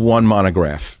to this one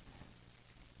monograph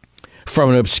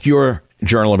from an obscure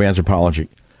journal of anthropology?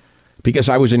 Because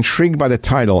I was intrigued by the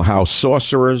title, how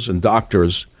sorcerers and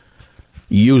doctors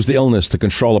used illness to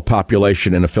control a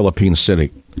population in a Philippine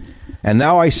city. And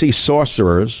now I see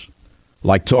sorcerers,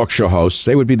 like talk show hosts,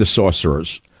 they would be the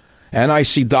sorcerers. And I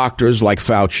see doctors like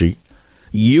Fauci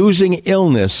using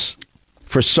illness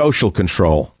for social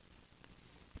control.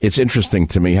 It's interesting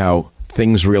to me how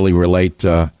things really relate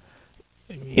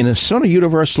in a sort of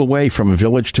universal way from a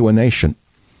village to a nation.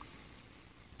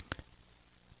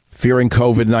 Fearing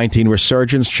COVID-19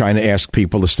 resurgence, China asked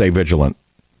people to stay vigilant.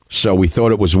 So we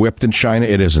thought it was whipped in China.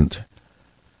 It isn't.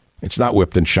 It's not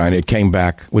whipped in China. It came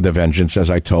back with a vengeance, as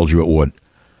I told you it would.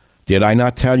 Did I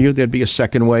not tell you there'd be a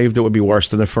second wave that would be worse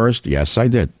than the first? Yes, I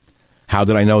did. How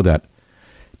did I know that?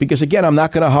 Because, again, I'm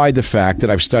not going to hide the fact that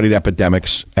I've studied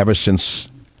epidemics ever since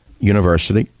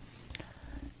university.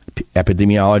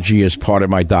 Epidemiology is part of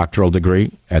my doctoral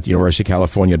degree at the University of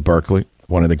California at Berkeley,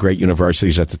 one of the great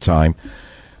universities at the time.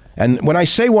 And when I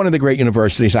say one of the great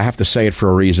universities, I have to say it for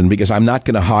a reason, because I'm not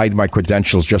going to hide my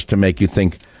credentials just to make you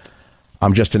think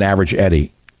I'm just an average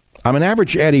Eddie. I'm an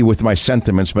average Eddie with my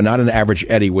sentiments, but not an average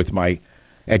Eddie with my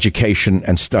education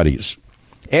and studies.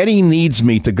 Eddie needs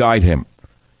me to guide him.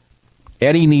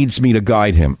 Eddie needs me to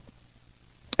guide him.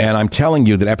 And I'm telling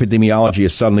you that epidemiology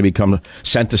has suddenly become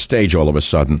center stage all of a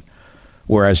sudden,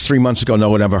 whereas 3 months ago no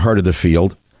one ever heard of the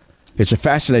field. It's a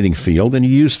fascinating field, and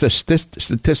you use the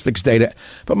statistics data,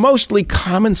 but mostly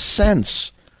common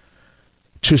sense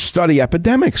to study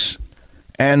epidemics.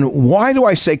 And why do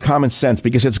I say common sense?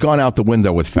 Because it's gone out the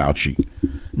window with Fauci.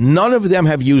 None of them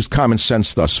have used common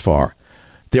sense thus far.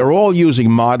 They're all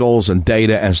using models and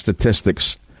data and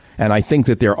statistics, and I think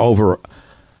that they're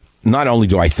not only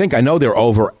do I think, I know they're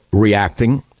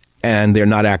overreacting, and they're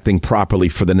not acting properly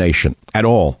for the nation at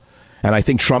all. And I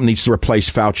think Trump needs to replace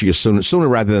Fauci sooner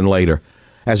rather than later,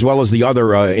 as well as the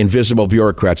other invisible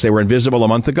bureaucrats. They were invisible a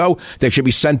month ago. They should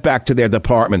be sent back to their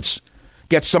departments.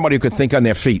 Get somebody who can think on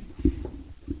their feet.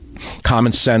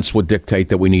 Common sense would dictate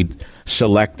that we need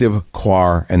selective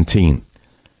quarantine,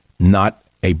 not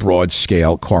a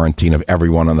broad-scale quarantine of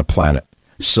everyone on the planet.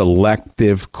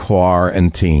 Selective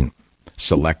quarantine.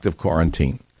 Selective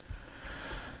quarantine.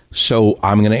 So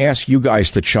I'm going to ask you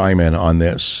guys to chime in on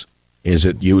this. Is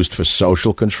it used for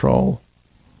social control?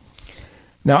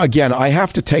 Now, again, I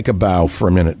have to take a bow for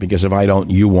a minute, because if I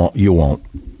don't, you won't. You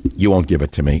won't give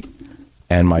it to me.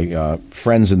 And my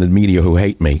friends in the media who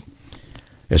hate me,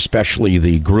 especially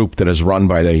the group that is run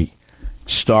by the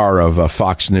star of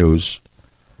Fox News,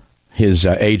 his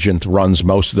agent runs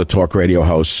most of the talk radio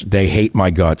hosts. They hate my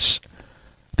guts.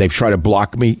 They've tried to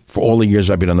block me for all the years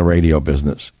I've been in the radio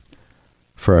business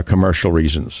for commercial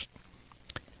reasons.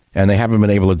 And they haven't been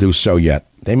able to do so yet.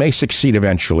 They may succeed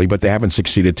eventually, but they haven't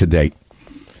succeeded to date.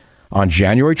 On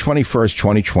January 21st,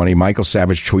 2020, Michael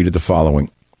Savage tweeted the following.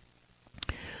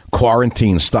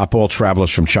 Quarantine, stop all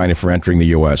travelers from China from entering the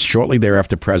U.S. Shortly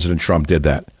thereafter, President Trump did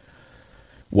that.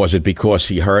 Was it because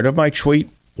he heard of my tweet?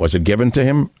 Was it given to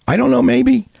him? I don't know,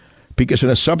 maybe. Because in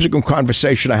a subsequent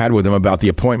conversation I had with him about the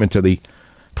appointment to the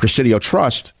Presidio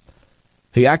Trust,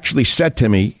 he actually said to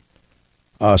me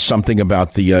something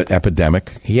about the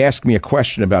epidemic. He asked me a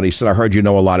question about it. He said, I heard you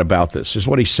know a lot about this. Is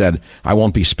what he said. I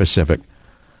won't be specific.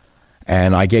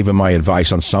 And I gave him my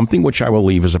advice on something, which I will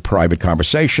leave as a private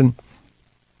conversation.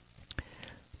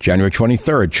 January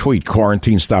 23rd, tweet,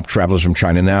 quarantine, stop travelers from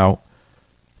China now.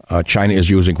 China is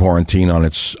using quarantine on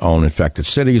its own infected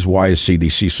cities. Why is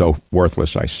CDC so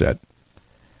worthless, I said.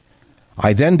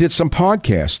 I then did some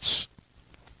podcasts.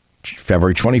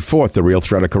 February 24th, the real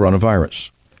threat of coronavirus.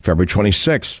 February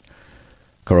 26th,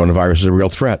 coronavirus is a real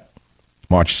threat.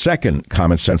 March 2nd,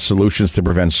 common sense solutions to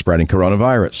prevent spreading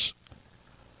coronavirus.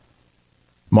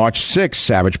 March 6th,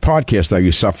 Savage podcast, are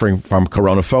you suffering from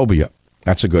coronaphobia?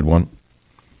 That's a good one.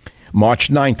 March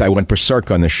 9th, I went berserk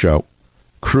on this show.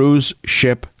 Cruise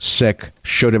ship sick,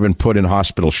 should have been put in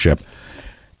hospital ship.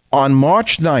 On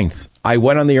March 9th, I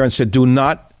went on the air and said, do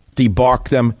not debark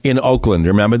them in Oakland.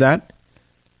 Remember that?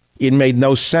 It made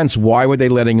no sense. Why were they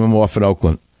letting him off in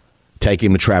Oakland?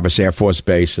 Taking him to Travis Air Force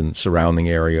Base and surrounding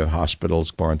area, hospitals,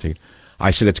 quarantine.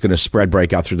 I said it's going to spread,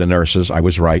 break out through the nurses. I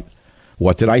was right.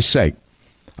 What did I say?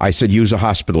 I said use a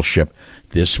hospital ship.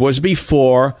 This was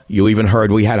before you even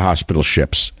heard we had hospital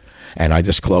ships. And I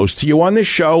disclosed to you on this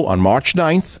show on March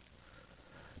 9th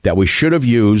that we should have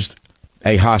used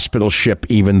a hospital ship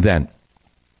even then.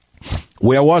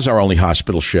 Where was our only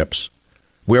hospital ships?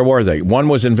 Where were they? One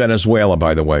was in Venezuela,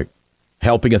 by the way,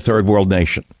 helping a third world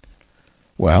nation.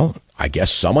 Well, I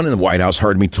guess someone in the White House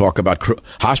heard me talk about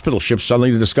hospital ships.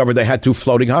 Suddenly they discovered they had 2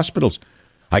 floating hospitals.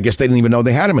 I guess they didn't even know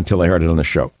they had them until they heard it on the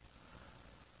show.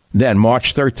 Then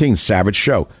March 13th, Savage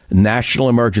Show, national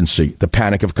emergency, the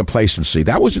panic of complacency.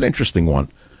 That was an interesting one.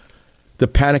 The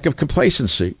panic of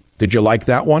complacency. Did you like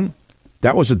that one?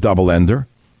 That was a double ender.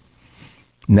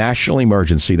 National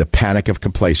emergency, the panic of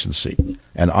complacency.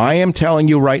 And I am telling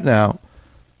you right now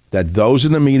that those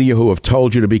in the media who have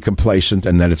told you to be complacent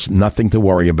and that it's nothing to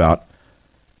worry about,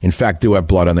 in fact, do have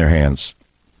blood on their hands.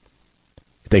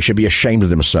 They should be ashamed of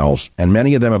themselves. And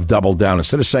many of them have doubled down.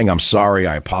 Instead of saying, I'm sorry,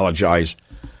 I apologize,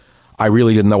 I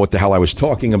really didn't know what the hell I was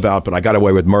talking about, but I got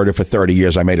away with murder for 30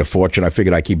 years. I made a fortune. I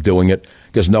figured I'd keep doing it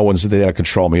because no one's there to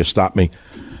control me or stop me.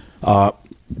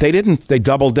 They didn't. They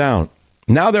doubled down.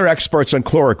 Now they're experts on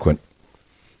chloroquine.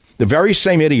 The very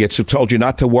same idiots who told you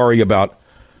not to worry about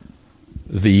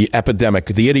the epidemic,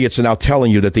 the idiots are now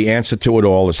telling you that the answer to it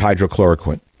all is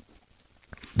hydrochloroquine.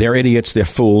 They're idiots. They're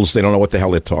fools. They don't know what the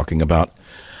hell they're talking about.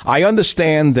 I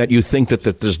understand that you think that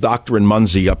this doctor in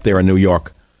Muncie up there in New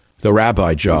York, the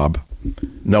rabbi job,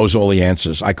 knows all the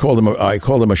answers. I called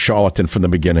him a charlatan from the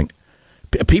beginning.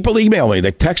 People email me.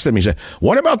 They texted me. Say,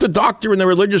 what about the doctor in the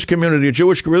religious community, the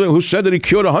Jewish community, who said that he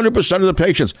cured 100% of the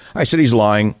patients? I said, he's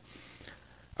lying.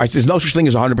 I said, there's no such thing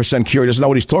as 100% cure. He doesn't know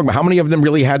what he's talking about. How many of them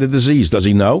really had the disease? Does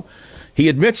he know? He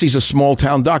admits he's a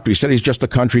small-town doctor. He said he's just a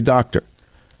country doctor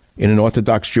in an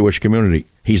Orthodox Jewish community.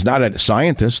 He's not a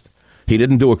scientist. He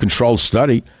didn't do a controlled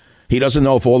study. He doesn't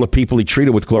know if all the people he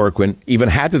treated with chloroquine even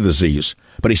had the disease.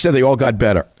 But he said they all got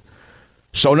better.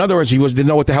 So in other words, didn't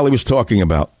know what the hell he was talking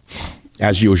about,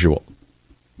 as usual.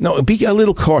 No, be a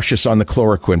little cautious on the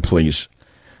chloroquine, please.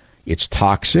 It's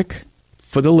toxic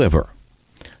for the liver.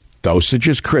 Dosage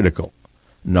is critical.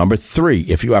 Number 3,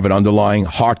 if you have an underlying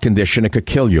heart condition, it could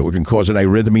kill you. It can cause an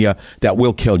arrhythmia that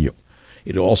will kill you.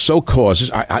 It also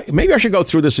causes, maybe I should go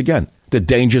through this again, the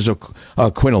dangers of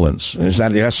quinolines. Is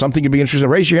that something you'd be interested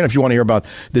in? Raise your hand if you want to hear about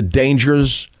the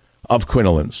dangers of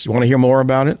quinolines. You want to hear more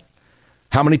about it?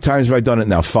 How many times have I done it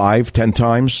now? 5, 10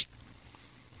 times?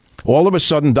 All of a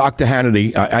sudden, Dr.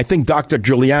 Hannity, I think Dr.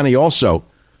 Giuliani also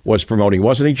was promoting,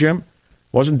 wasn't he, Jim?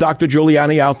 Wasn't Dr.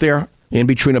 Giuliani out there in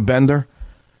between a bender?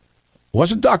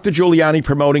 Wasn't Dr. Giuliani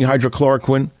promoting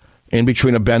hydrochloroquine in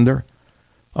between a bender?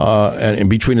 And in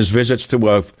between his visits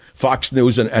to Fox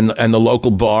News and the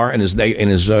local bar in his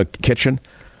kitchen?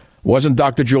 Wasn't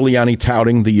Dr. Giuliani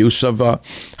touting the use of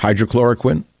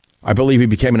hydrochloroquine? I believe he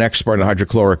became an expert in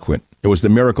hydrochloroquine. It was the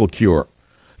miracle cure.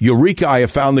 Eureka, I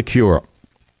have found the cure.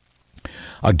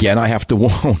 Again, I have to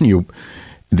warn you,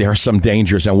 there are some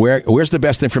dangers. And where's the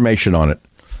best information on it?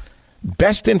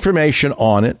 Best information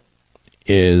on it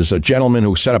is a gentleman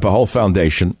who set up a whole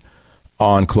foundation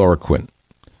on chloroquine.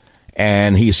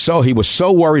 And he was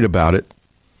so worried about it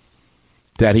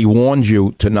that he warned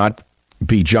you to not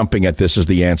be jumping at this as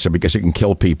the answer because it can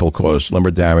kill people, cause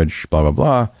liver damage, blah, blah,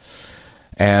 blah.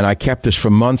 And I kept this for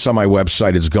months on my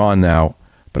website. It's gone now,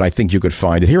 but I think you could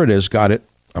find it. Here it is. Got it.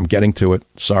 I'm getting to it.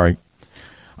 Sorry.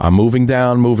 I'm moving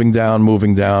down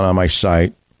on my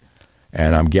site.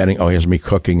 And I'm getting, here's me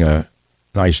cooking a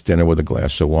nice dinner with a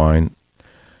glass of wine.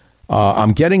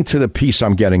 I'm getting to the piece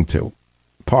I'm getting to.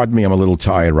 Pardon me, I'm a little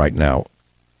tired right now.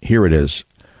 Here it is.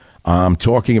 I'm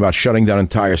talking about shutting down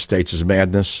entire states is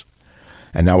madness.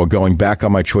 And now we're going back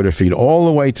on my Twitter feed all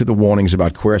the way to the warnings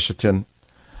about quercetin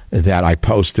that I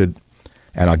posted.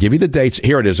 And I'll give you the dates.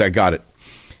 Here it is. I got it.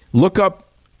 Look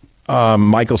up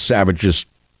Michael Savage's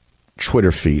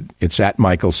Twitter feed. It's at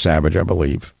Michael Savage, I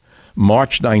believe.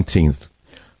 March 19th.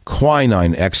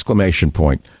 Quinine, exclamation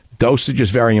point. Dosage is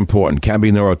very important, can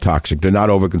be neurotoxic. Do not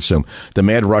overconsume. The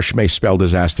mad rush may spell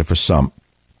disaster for some.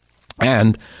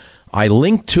 And I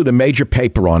linked to the major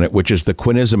paper on it, which is the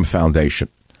Quinism Foundation.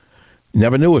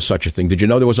 Never knew of such a thing. Did you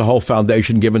know there was a whole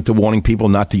foundation given to warning people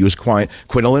not to use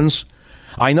quinolines?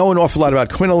 I know an awful lot about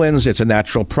quinolines. It's a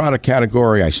natural product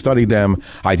category. I studied them.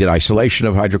 I did isolation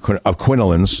of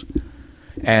quinolines.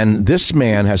 And this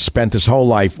man has spent his whole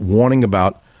life warning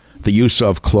about the use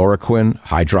of chloroquine,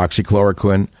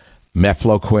 hydroxychloroquine,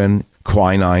 mefloquine,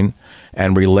 quinine,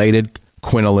 and related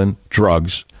quinoline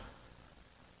drugs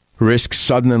risk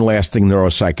sudden and lasting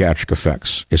neuropsychiatric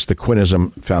effects. It's the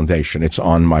Quinism Foundation. It's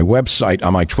on my website,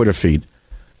 on my Twitter feed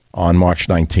on March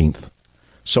 19th.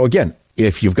 So again,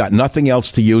 if you've got nothing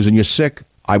else to use and you're sick,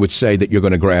 I would say that you're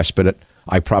going to grasp at it.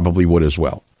 I probably would as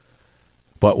well.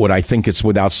 But would I think it's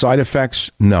without side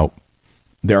effects? No.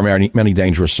 There are many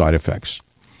dangerous side effects.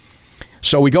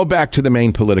 So we go back to the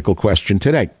main political question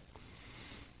today.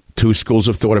 2 schools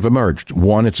of thought have emerged.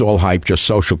 One, it's all hype, just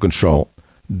social control.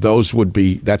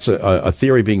 That's a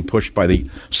theory being pushed by the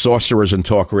sorcerers in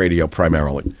talk radio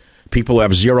primarily. People who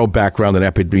have zero background in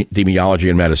epidemiology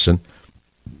and medicine.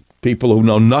 People who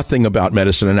know nothing about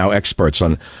medicine are now experts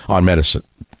on medicine.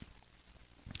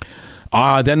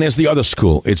 Then there's the other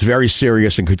school. It's very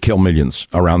serious and could kill millions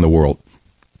around the world.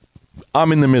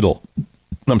 I'm in the middle.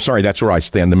 I'm sorry, that's where I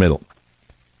stand, the middle.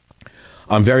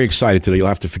 I'm very excited today. You'll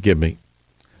have to forgive me.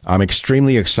 I'm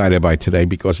extremely excited by today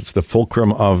because it's the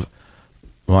fulcrum of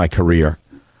my career.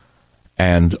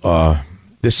 And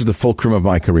this is the fulcrum of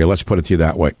my career. Let's put it to you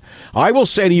that way. I will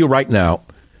say to you right now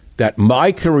that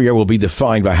my career will be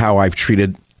defined by how I've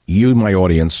treated you, my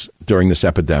audience, during this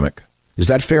epidemic. Is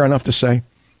that fair enough to say?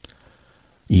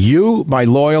 You, my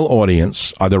loyal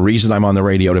audience, are the reason I'm on the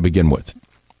radio to begin with.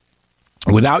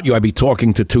 Without you, I'd be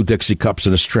talking to two Dixie cups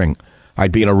and a string.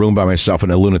 I'd be in a room by myself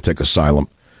in a lunatic asylum.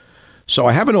 So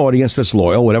I have an audience that's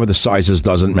loyal. Whatever the size is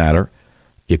doesn't matter.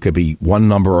 It could be one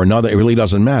number or another. It really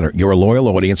doesn't matter. You're a loyal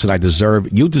audience,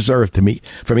 and you deserve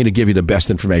for me to give you the best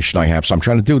information I have. So I'm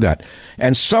trying to do that.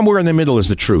 And somewhere in the middle is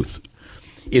the truth.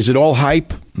 Is it all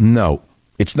hype? No.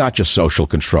 It's not just social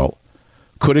control.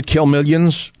 Could it kill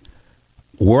millions?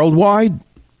 Worldwide?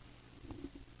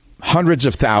 Hundreds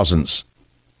of thousands.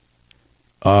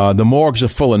 The morgues are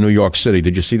full in New York City.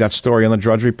 Did you see that story on the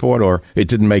Drudge Report? Or it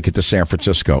didn't make it to San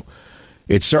Francisco.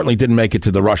 It certainly didn't make it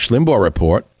to the Rush Limbaugh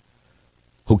Report,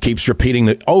 who keeps repeating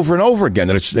it over and over again,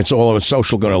 that it's all a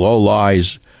social control, all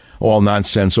lies, all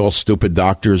nonsense, all stupid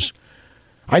doctors.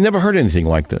 I never heard anything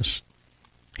like this.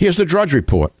 Here's the Drudge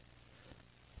Report.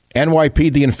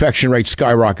 NYPD infection rate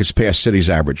skyrockets past city's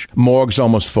average. Morgues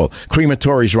almost full.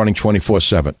 Crematories running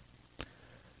 24/7.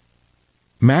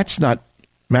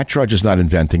 Matt Drudge is not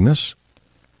inventing this.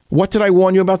 What did I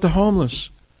warn you about the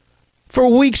homeless? For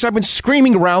weeks, I've been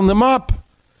screaming, round them up,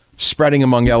 spreading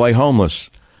among L.A. homeless.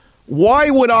 Why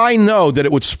would I know that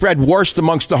it would spread worst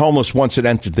amongst the homeless once it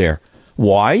entered there?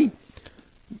 Why?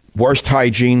 Worst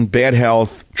hygiene, bad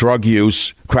health, drug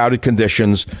use, crowded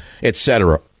conditions,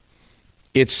 etc.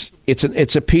 It's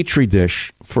a petri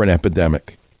dish for an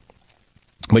epidemic.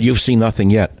 But you've seen nothing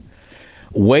yet.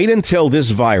 Wait until this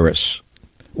virus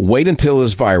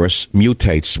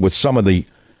mutates with some of the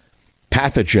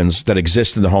pathogens that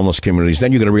exist in the homeless communities.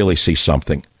 Then you're going to really see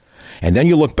something. And then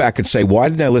you look back and say, why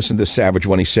didn't I listen to Savage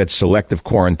when he said selective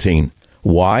quarantine?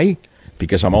 Why?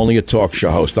 Because I'm only a talk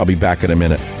show host. I'll be back in a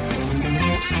minute.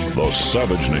 The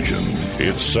Savage Nation.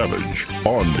 It's Savage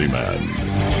on Demand.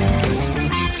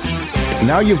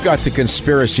 Now you've got the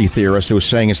conspiracy theorist who is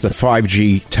saying it's the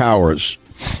 5G towers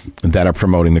that are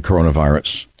promoting the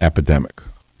coronavirus epidemic.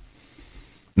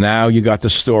 Now you got the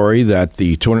story that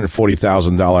the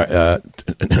 240,000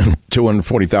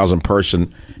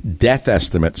 person death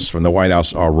estimates from the White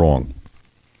House are wrong.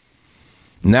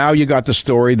 Now you got the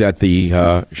story that the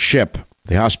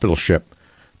hospital ship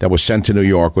that was sent to New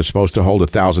York was supposed to hold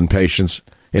 1,000 patients.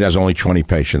 It has only 20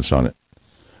 patients on it.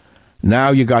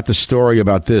 Now you got the story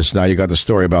about this. Now you got the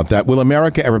story about that. Will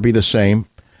America ever be the same?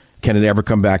 Can it ever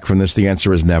come back from this? The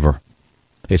answer is never.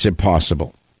 It's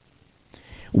impossible.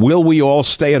 Will we all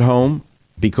stay at home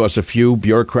because a few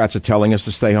bureaucrats are telling us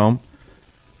to stay home?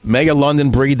 Mayor London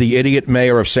Breed, the idiot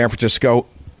mayor of San Francisco,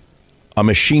 a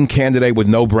machine candidate with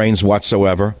no brains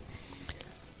whatsoever,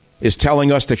 is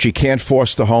telling us that she can't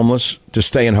force the homeless to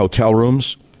stay in hotel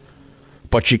rooms,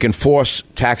 but she can force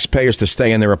taxpayers to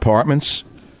stay in their apartments.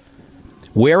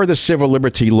 Where are the civil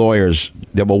liberty lawyers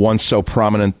that were once so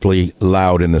prominently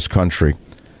loud in this country?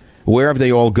 Where have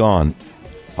they all gone?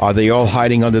 Are they all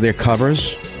hiding under their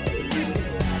covers?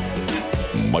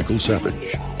 Michael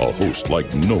Savage, a host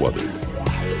like no other.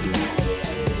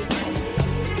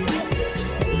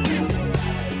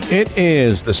 It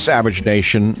is the Savage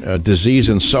Nation, disease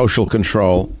and social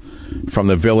control from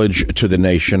the village to the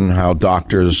nation, how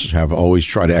doctors have always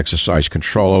tried to exercise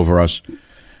control over us.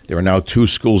 There are now two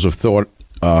schools of thought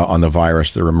on the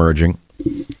virus that are emerging.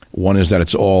 One is that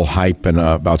it's all hype and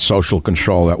about social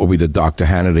control. That will be the Dr.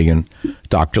 Hannity and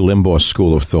Dr. Limbaugh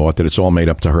school of thought, that it's all made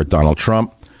up to hurt Donald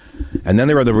Trump. And then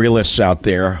there are the realists out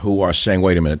there who are saying,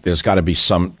 wait a minute, there's got to be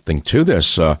something to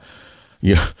this.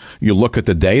 You look at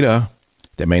the data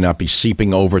that may not be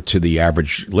seeping over to the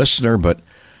average listener, but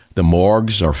the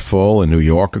morgues are full in New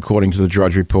York, according to the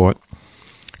Drudge Report.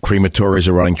 Crematories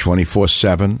are running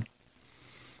 24/7.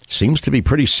 Seems to be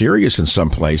pretty serious in some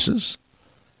places.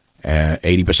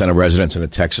 80% of residents in a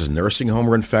Texas nursing home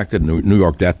were infected. New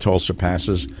York death toll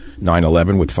surpasses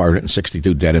 9/11 with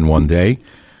 562 dead in one day.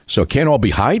 So it can't all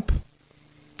be hype.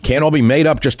 Can't all be made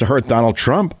up just to hurt Donald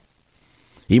Trump.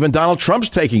 Even Donald Trump's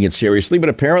taking it seriously, but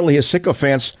apparently his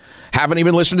sycophants haven't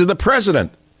even listened to the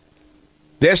president.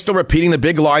 They're still repeating the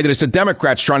big lie that it's the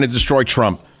Democrats trying to destroy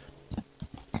Trump.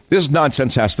 This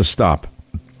nonsense has to stop.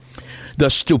 The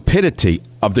stupidity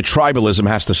of the tribalism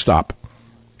has to stop.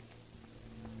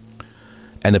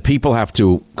 And the people have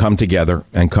to come together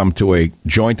and come to a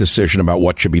joint decision about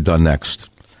what should be done next.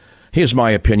 Here's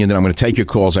my opinion, then I'm going to take your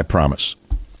calls, I promise.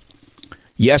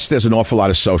 Yes, there's an awful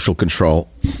lot of social control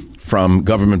from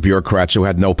government bureaucrats who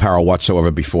had no power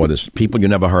whatsoever before this. People you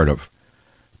never heard of.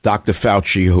 Dr.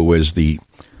 Fauci, who is the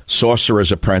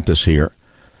sorcerer's apprentice here,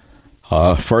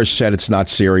 first said it's not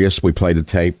serious. We played the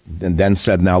tape. And then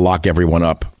said, now lock everyone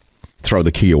up. Throw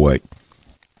the key away.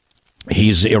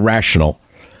 He's irrational,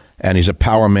 and he's a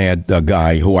power-mad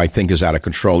guy who I think is out of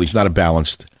control. He's not a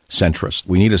balanced centrist.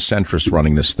 We need a centrist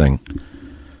running this thing.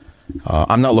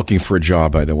 I'm not looking for a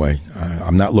job, by the way.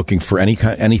 I'm not looking for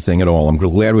anything at all. I'm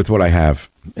glad with what I have.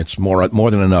 It's more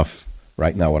than enough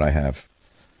right now, what I have.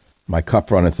 My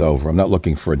cup runneth over. I'm not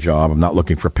looking for a job. I'm not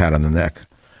looking for a pat on the neck.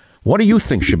 What do you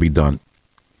think should be done?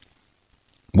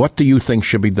 What do you think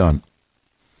should be done?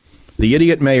 The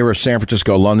idiot mayor of San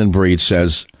Francisco, London Breed,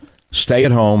 says, stay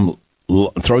at home,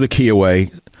 throw the key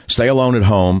away, stay alone at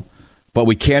home, but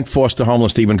we can't force the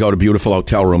homeless to even go to beautiful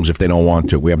hotel rooms if they don't want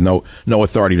to. We have no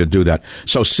authority to do that.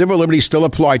 So civil liberties still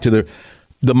apply to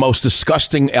the most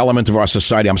disgusting element of our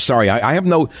society. I'm sorry. I have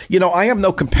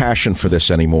no compassion for this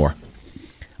anymore.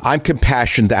 I'm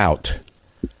compassioned out.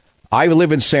 I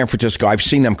live in San Francisco. I've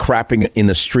seen them crapping in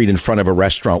the street in front of a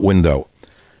restaurant window.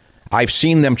 I've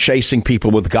seen them chasing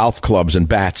people with golf clubs and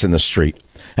bats in the street,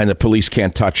 and the police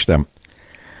can't touch them.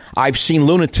 I've seen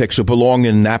lunatics who belong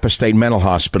in Napa State Mental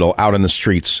Hospital out in the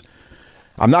streets.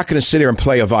 I'm not going to sit here and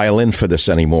play a violin for this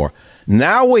anymore.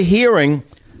 Now we're hearing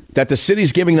that the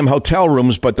city's giving them hotel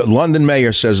rooms, but the London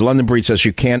mayor says, London Breed says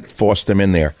you can't force them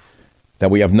in there, that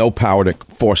we have no power to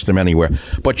force them anywhere.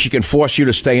 But she can force you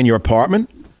to stay in your apartment?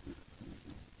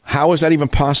 How is that even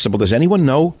possible? Does anyone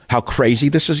know how crazy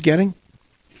this is getting?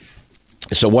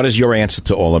 So what is your answer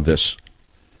to all of this?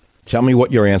 Tell me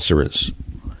what your answer is.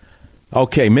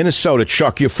 Okay, Minnesota.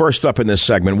 Chuck, you're first up in this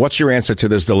segment. What's your answer to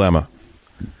this dilemma?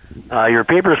 Your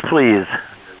papers, please.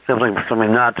 Something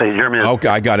not to Germany. Okay,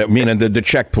 I got it. Meaning the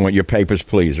checkpoint, your papers,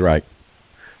 please, right.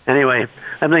 Anyway,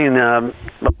 I'm thinking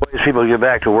ways people get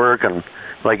back to work, and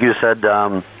like you said,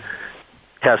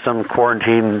 have some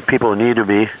quarantine people who need to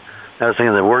be. I was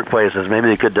thinking the workplaces, maybe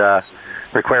they could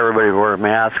require everybody to wear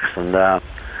masks. And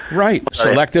right,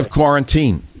 selective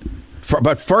quarantine.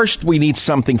 But first, we need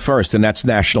something first, and that's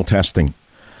national testing.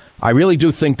 I really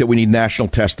do think that we need national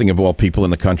testing of all people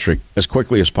in the country as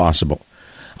quickly as possible.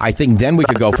 I think then we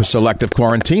could go for selective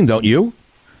quarantine, don't you?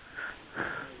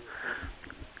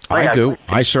 I do.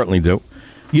 I certainly do.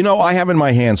 You know, I have in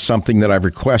my hands something that I've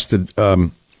requested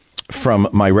from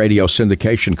my radio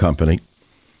syndication company,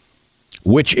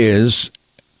 which is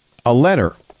a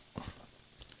letter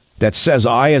that says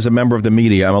I, as a member of the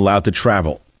media, am allowed to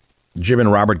travel. Jim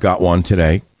and Robert got one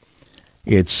today.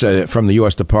 It's from the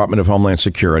U.S. Department of Homeland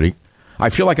Security. I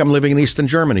feel like I'm living in Eastern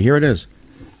Germany. Here it is.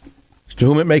 To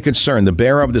whom it may concern, the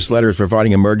bearer of this letter is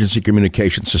providing emergency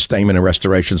communication, sustainment, and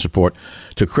restoration support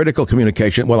to critical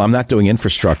communication. Well, I'm not doing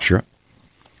infrastructure,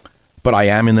 but I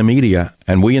am in the media,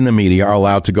 and we in the media are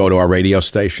allowed to go to our radio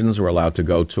stations. We're allowed to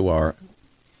go to our,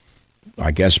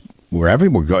 I guess, wherever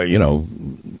we're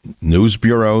going, news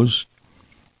bureaus,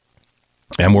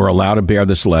 and we're allowed to bear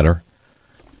this letter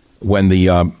when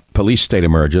the police state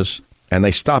emerges, and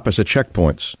they stop us at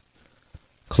checkpoints,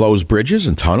 close bridges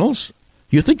and tunnels.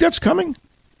 You think that's coming?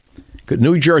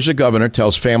 New Jersey governor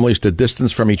tells families to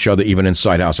distance from each other even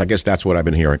inside house. I guess that's what I've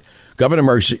been hearing.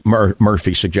 Governor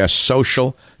Murphy suggests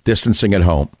social distancing at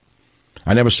home.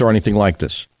 I never saw anything like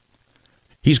this.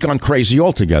 He's gone crazy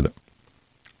altogether.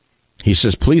 He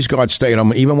says, please, God, stay at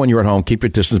home. Even when you're at home, keep your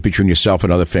distance between yourself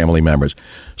and other family members.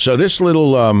 So this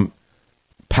little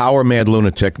power-mad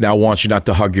lunatic now wants you not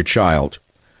to hug your child.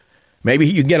 Maybe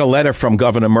you get a letter from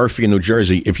Governor Murphy in New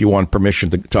Jersey if you want permission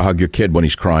to hug your kid when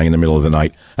he's crying in the middle of the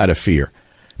night out of fear.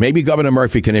 Maybe Governor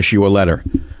Murphy can issue a letter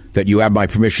that you have my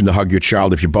permission to hug your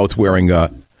child if you're both wearing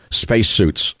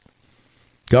spacesuits.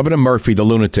 Governor Murphy, the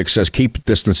lunatic, says keep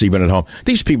distance even at home.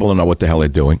 These people don't know what the hell they're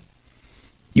doing.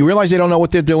 You realize they don't know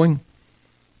what they're doing?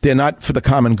 They're not for the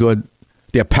common good.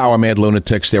 They're power-mad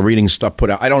lunatics. They're reading stuff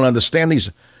put out. I don't understand these.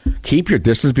 Keep your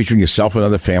distance between yourself and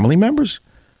other family members?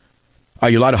 Are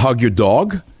you allowed to hug your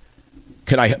dog?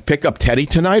 Can I pick up Teddy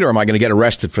tonight, or am I going to get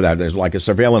arrested for that? There's like a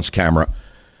surveillance camera.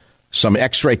 Some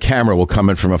X-ray camera will come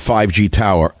in from a 5G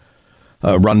tower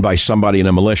run by somebody in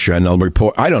a militia, and they'll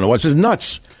report. I don't know. This is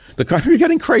nuts. The country is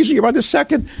getting crazier by the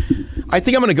second. I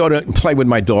think I'm going to go to play with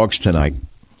my dogs tonight.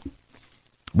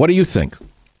 What do you think?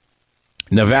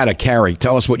 Nevada, Carrie,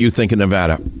 tell us what you think in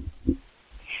Nevada.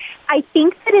 I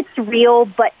think that it's real,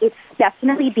 but it's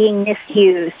definitely being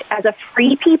misused. As a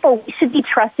free people, we should be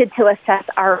trusted to assess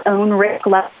our own risk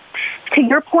level. To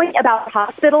your point about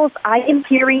hospitals, I am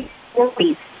hearing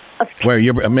stories of...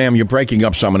 Well, ma'am, you're breaking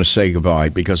up, so I'm going to say goodbye,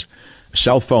 because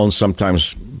cell phones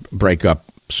sometimes break up,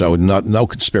 so no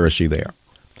conspiracy there.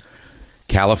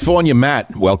 California,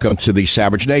 Matt, welcome to the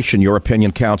Savage Nation. Your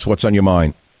opinion counts. What's on your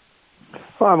mind?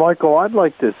 Hi, Michael. I'd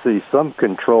like to see some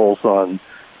controls on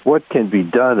what can be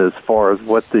done as far as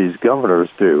what these governors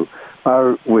do.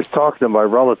 I was talking to my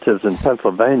relatives in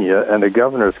Pennsylvania, and the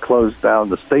governor's closed down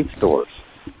the state stores.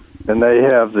 And they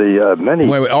have the many...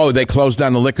 Wait, oh, they closed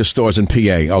down the liquor stores in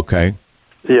PA. Okay.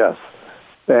 Yes.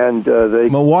 And they...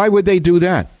 Well, why would they do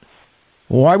that?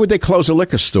 Why would they close a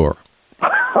liquor store?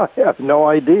 I have no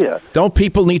idea. Don't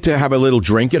people need to have a little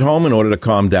drink at home in order to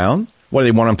calm down? What, do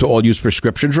they want them to all use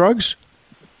prescription drugs?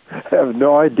 I have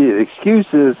no idea. The excuse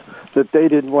is that they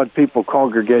didn't want people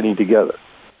congregating together.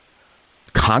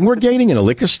 Congregating in a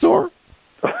liquor store?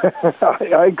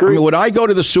 I agree. I mean, would I go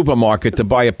to the supermarket to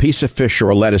buy a piece of fish or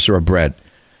a lettuce or a bread?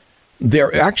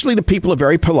 Actually, the people are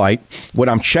very polite. When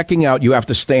I'm checking out, you have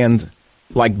to stand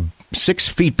like 6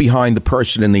 feet behind the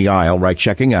person in the aisle, right,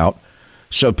 checking out.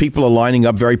 So people are lining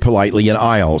up very politely in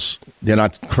aisles. They're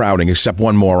not crowding, except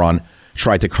one moron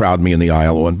tried to crowd me in the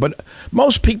aisle. But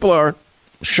most people are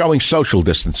showing social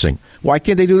distancing. Why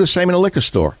can't they do the same in a liquor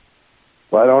store?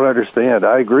 Well, I don't understand.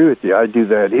 I agree with you. I do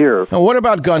that here. Now, what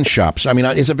about gun shops? I mean,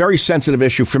 it's a very sensitive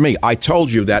issue for me. I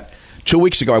told you that 2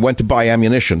 weeks ago I went to buy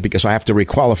ammunition because I have to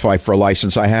requalify for a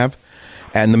license I have.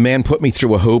 And the man put me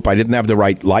through a hoop. I didn't have the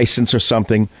right license or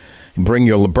something. Bring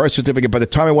your birth certificate. By the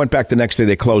time I went back the next day,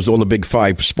 they closed all the big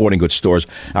 5 sporting goods stores.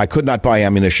 I could not buy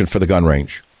ammunition for the gun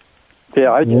range.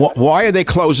 Yeah, why are they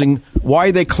closing? Why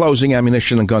are they closing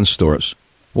ammunition and gun stores?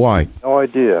 Why? No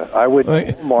idea. I would.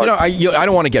 I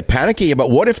don't want to get panicky, but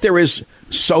what if there is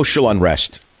social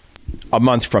unrest a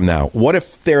month from now? What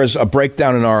if there's a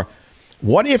breakdown in our?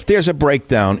 What if there's a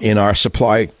breakdown in our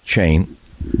supply chain,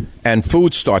 and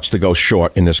food starts to go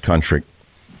short in this country?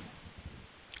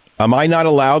 Am I not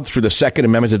allowed through the Second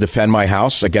Amendment to defend my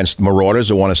house against marauders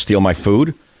who want to steal my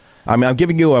food? I mean, I'm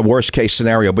giving you a worst case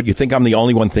scenario, but you think I'm the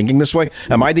only one thinking this way?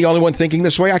 Am I the only one thinking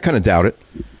this way? I kind of doubt it.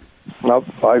 Nope,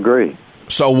 I agree.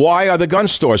 So why are the gun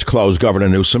stores closed, Governor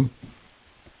Newsom?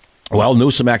 Well,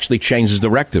 Newsom actually changed his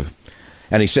directive.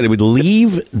 And he said he would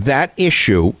leave that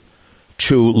issue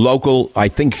to local, I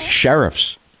think,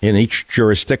 sheriffs in each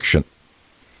jurisdiction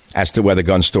as to whether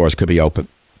gun stores could be open.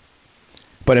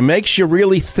 But it makes you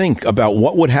really think about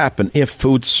what would happen if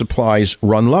food supplies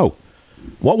run low.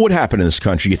 What would happen in this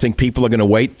country? You think people are going to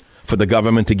wait for the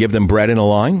government to give them bread in a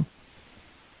line?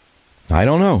 I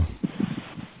don't know.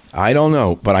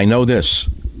 But I know this.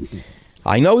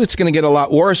 I know it's going to get a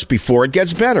lot worse before it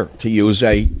gets better, to use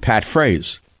a pat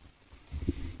phrase.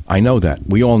 I know that.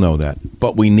 We all know that.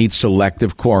 But we need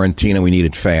selective quarantine, and we need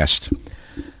it fast.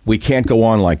 We can't go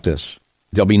on like this.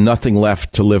 There'll be nothing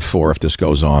left to live for if this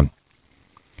goes on.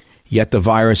 Yet the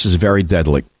virus is very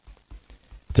deadly.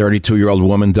 32-year-old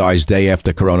woman dies day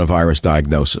after coronavirus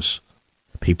diagnosis.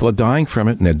 People are dying from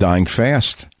it, and they're dying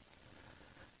fast.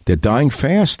 They're dying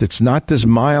fast. It's not this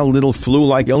mild little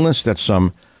flu-like illness that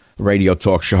some radio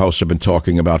talk show hosts have been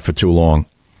talking about for too long.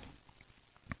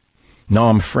 No,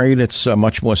 I'm afraid it's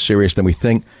much more serious than we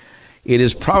think. It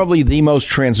is probably the most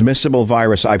transmissible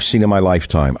virus I've seen in my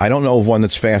lifetime. I don't know of one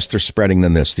that's faster spreading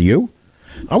than this. Do you?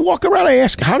 I walk around, I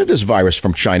ask, how did this virus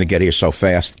from China get here so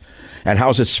fast? And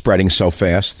how's it spreading so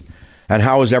fast? And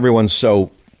how is everyone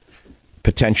so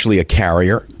potentially a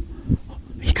carrier?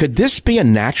 Could this be a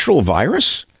natural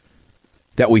virus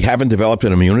that we haven't developed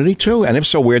an immunity to? And if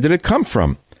so, where did it come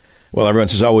from? Well, everyone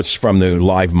says, oh, it's from the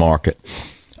live market.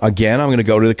 Again, I'm going to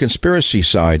go to the conspiracy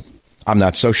side. I'm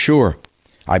not so sure.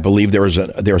 I believe there is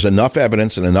enough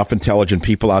evidence and enough intelligent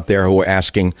people out there who are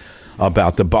asking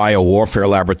about the biowarfare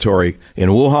laboratory in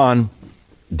Wuhan.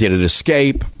 Did it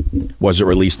escape? Was it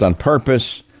released on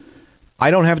purpose? I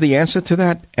don't have the answer to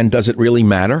that. And does it really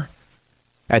matter?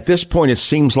 At this point, it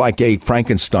seems like a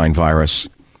Frankenstein virus.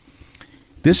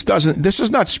 This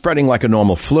is not spreading like a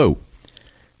normal flu.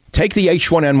 Take the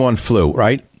H1N1 flu,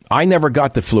 right? I never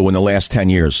got the flu in the last 10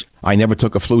 years. I never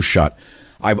took a flu shot.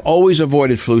 I've always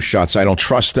avoided flu shots. I don't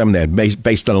trust them. They're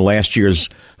based on the last year's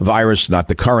virus, not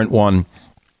the current one.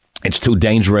 It's too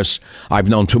dangerous. I've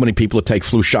known too many people to take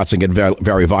flu shots and get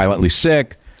very violently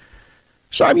sick.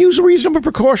 So I've used reasonable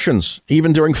precautions,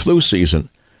 even during flu season.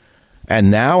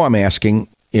 And now I'm asking,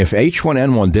 if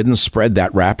H1N1 didn't spread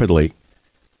that rapidly,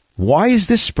 why is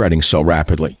this spreading so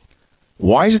rapidly?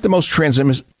 Why is it the most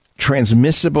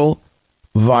transmissible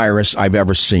virus I've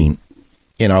ever seen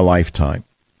in our lifetime?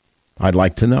 I'd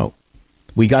like to know.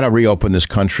 We got to reopen this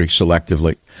country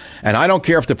selectively. And I don't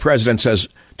care if the president says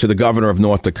to the governor of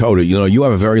North Dakota, you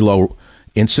have a very low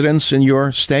incidence in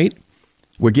your state.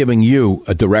 We're giving you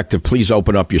a directive. Please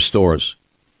open up your stores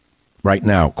right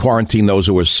now. Quarantine those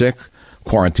who are sick.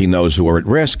 Quarantine those who are at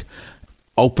risk.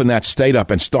 Open that state up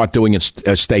and start doing it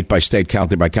state by state,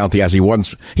 county by county, as he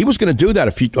was going to do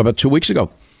that about 2 weeks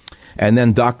ago. And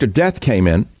then Dr. Death came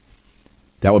in.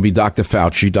 That would be Dr.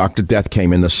 Fauci. Dr. Death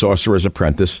came in, the sorcerer's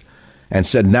apprentice, and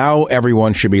said now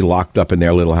everyone should be locked up in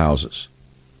their little houses.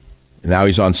 Now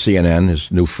he's on CNN,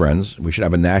 his new friends. We should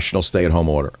have a national stay-at-home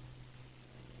order.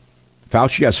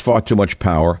 Fauci has far too much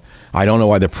power. I don't know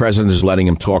why the president is letting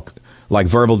him talk like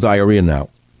verbal diarrhea now.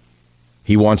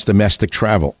 He wants domestic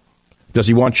travel. Does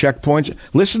he want checkpoints?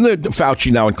 Listen to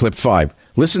Fauci now in clip 5.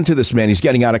 Listen to this man. He's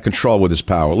getting out of control with his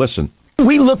power. Listen.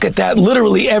 We look at that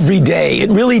literally every day. It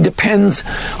really depends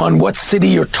on what city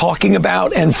you're talking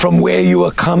about and from where you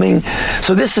are coming.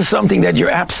 So this is something that you're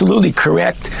absolutely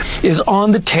correct is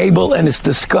on the table and is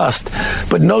discussed,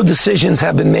 but no decisions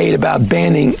have been made about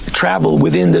banning travel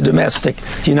within the domestic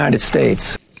United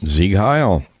States. Sieg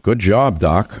Heil. Good job,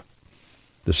 Doc.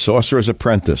 The Sorcerer's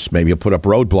Apprentice. Maybe you'll put up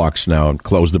roadblocks now and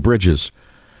close the bridges.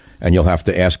 And you'll have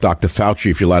to ask Dr. Fauci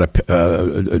if you're allowed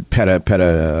to pet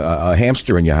a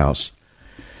hamster in your house.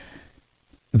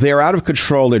 They're out of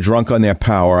control. They're drunk on their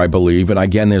power, I believe. And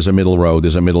again, there's a middle road.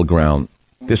 There's a middle ground.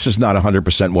 This is not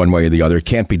 100% one way or the other. It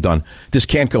can't be done. This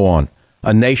can't go on.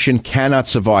 A nation cannot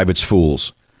survive its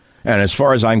fools. And as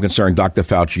far as I'm concerned, Dr.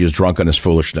 Fauci is drunk on his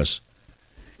foolishness.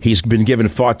 He's been given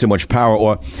far too much power.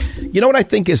 Or, you know what I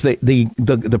think is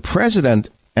the president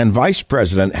and vice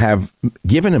president have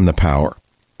given him the power,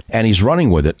 and he's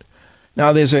running with it.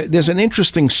 Now, there's an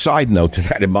interesting side note to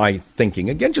that in my thinking.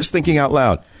 Again, just thinking out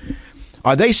loud.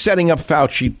 Are they setting up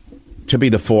Fauci to be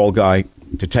the fall guy,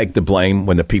 to take the blame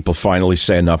when the people finally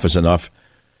say enough is enough?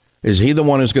 Is he the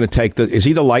one who's going to take is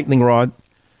he the lightning rod?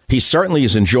 He certainly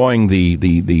is enjoying the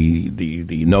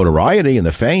notoriety and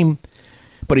the fame,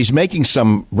 but he's making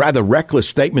some rather reckless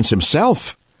statements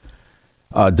himself.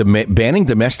 Banning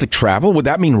domestic travel, would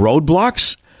that mean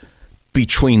roadblocks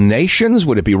between nations?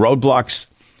 Would it be roadblocks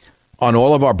on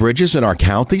all of our bridges in our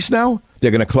counties now?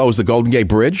 They're going to close the Golden Gate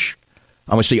Bridge.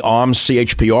 I'm going to see armed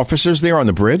CHP officers there on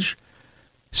the bridge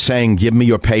saying, give me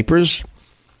your papers,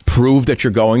 prove that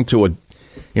you're going to an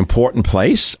important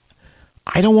place.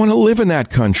 I don't want to live in that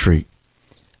country.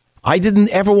 I didn't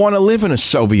ever want to live in a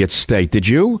Soviet state, did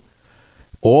you?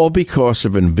 All because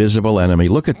of invisible enemy.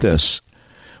 Look at this.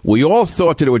 We all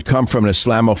thought that it would come from an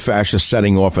Islamo-fascist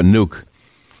setting off a nuke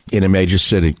in a major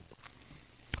city.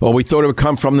 Or we thought it would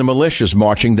come from the militias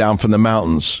marching down from the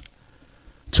mountains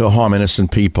to harm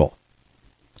innocent people.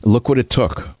 Look what it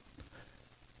took.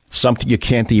 Something you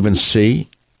can't even see,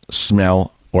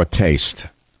 smell, or taste.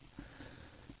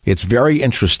 It's very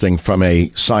interesting from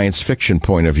a science fiction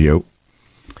point of view.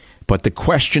 But the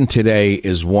question today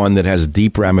is one that has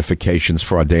deep ramifications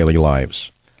for our daily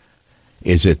lives.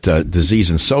 Is it disease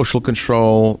and social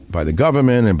control by the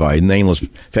government and by nameless,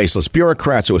 faceless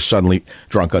bureaucrats who are suddenly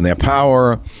drunk on their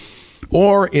power?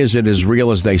 Or is it as real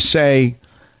as they say?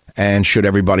 And should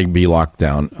everybody be locked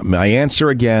down? My answer,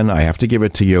 again, I have to give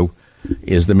it to you,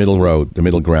 is the middle road, the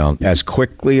middle ground. As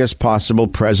quickly as possible,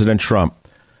 President Trump,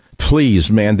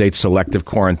 please mandate selective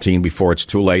quarantine before it's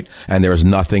too late and there is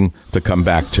nothing to come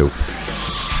back to.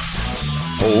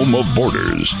 Home of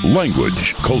borders,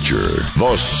 language, culture,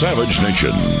 the Savage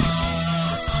Nation.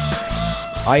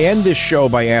 I end this show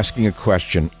by asking a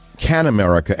question. Can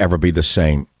America ever be the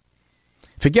same?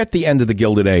 Forget the end of the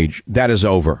Gilded Age. That is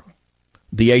over.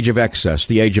 The age of excess,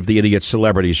 the age of the idiot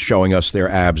celebrities showing us their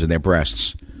abs and their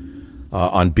breasts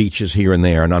on beaches here and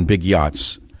there and on big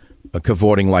yachts,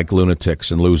 cavorting like lunatics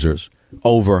and losers.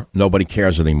 Over. Nobody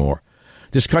cares anymore.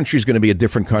 This country is going to be a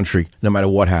different country no matter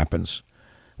what happens.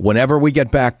 Whenever we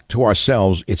get back to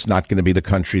ourselves, it's not going to be the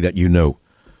country that you knew.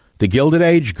 The Gilded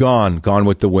Age, gone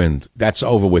with the wind. That's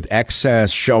over with.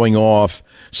 Excess, showing off,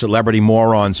 celebrity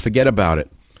morons, forget about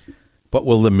it. But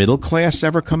will the middle class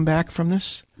ever come back from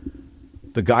this?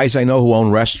 The guys I know who own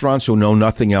restaurants, who know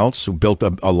nothing else, who built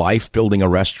a life building a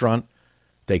restaurant,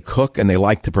 they cook and they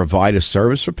like to provide a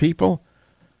service for people.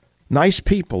 Nice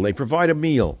people. They provide a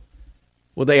meal.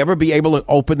 Will they ever be able to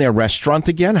open their restaurant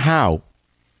again? How?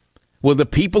 Will the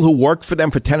people who worked for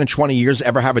them for 10 and 20 years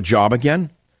ever have a job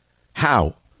again?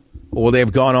 How? Or will they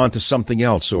have gone on to something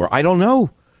else? Or I don't know.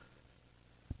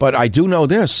 But I do know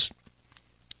this.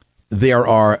 There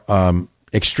are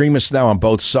extremists now on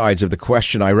both sides of the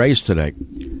question I raised today.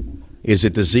 Is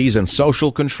it disease and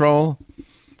social control?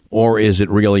 Or is it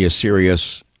really as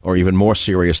serious or even more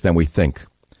serious than we think?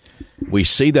 We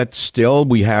see that still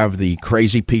we have the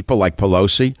crazy people like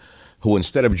Pelosi who,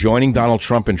 instead of joining Donald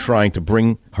Trump in trying to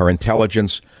bring her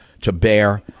intelligence to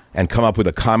bear and come up with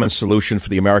a common solution for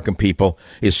the American people,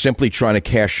 is simply trying to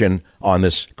cash in on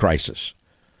this crisis.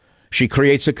 She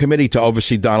creates a committee to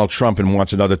oversee Donald Trump and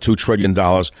wants another $2 trillion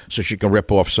so she can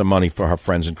rip off some money for her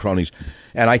friends and cronies.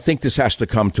 And I think this has to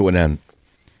come to an end.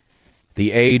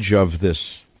 The age of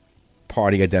this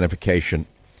party identification.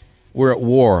 We're at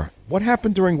war. What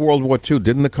happened during World War II?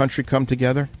 Didn't the country come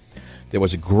together? There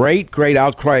was a great, great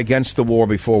outcry against the war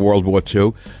before World War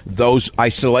II. Those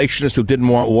isolationists who didn't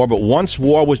want war, but once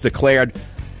war was declared,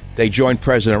 they joined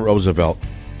President Roosevelt.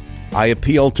 I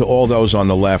appeal to all those on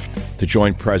the left to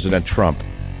join President Trump,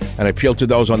 and I appeal to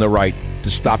those on the right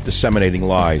to stop disseminating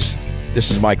lies.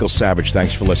 This is Michael Savage.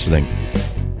 Thanks for listening.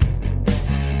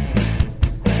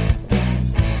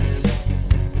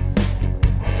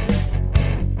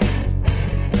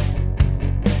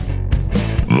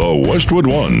 The Westwood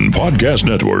One Podcast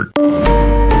Network.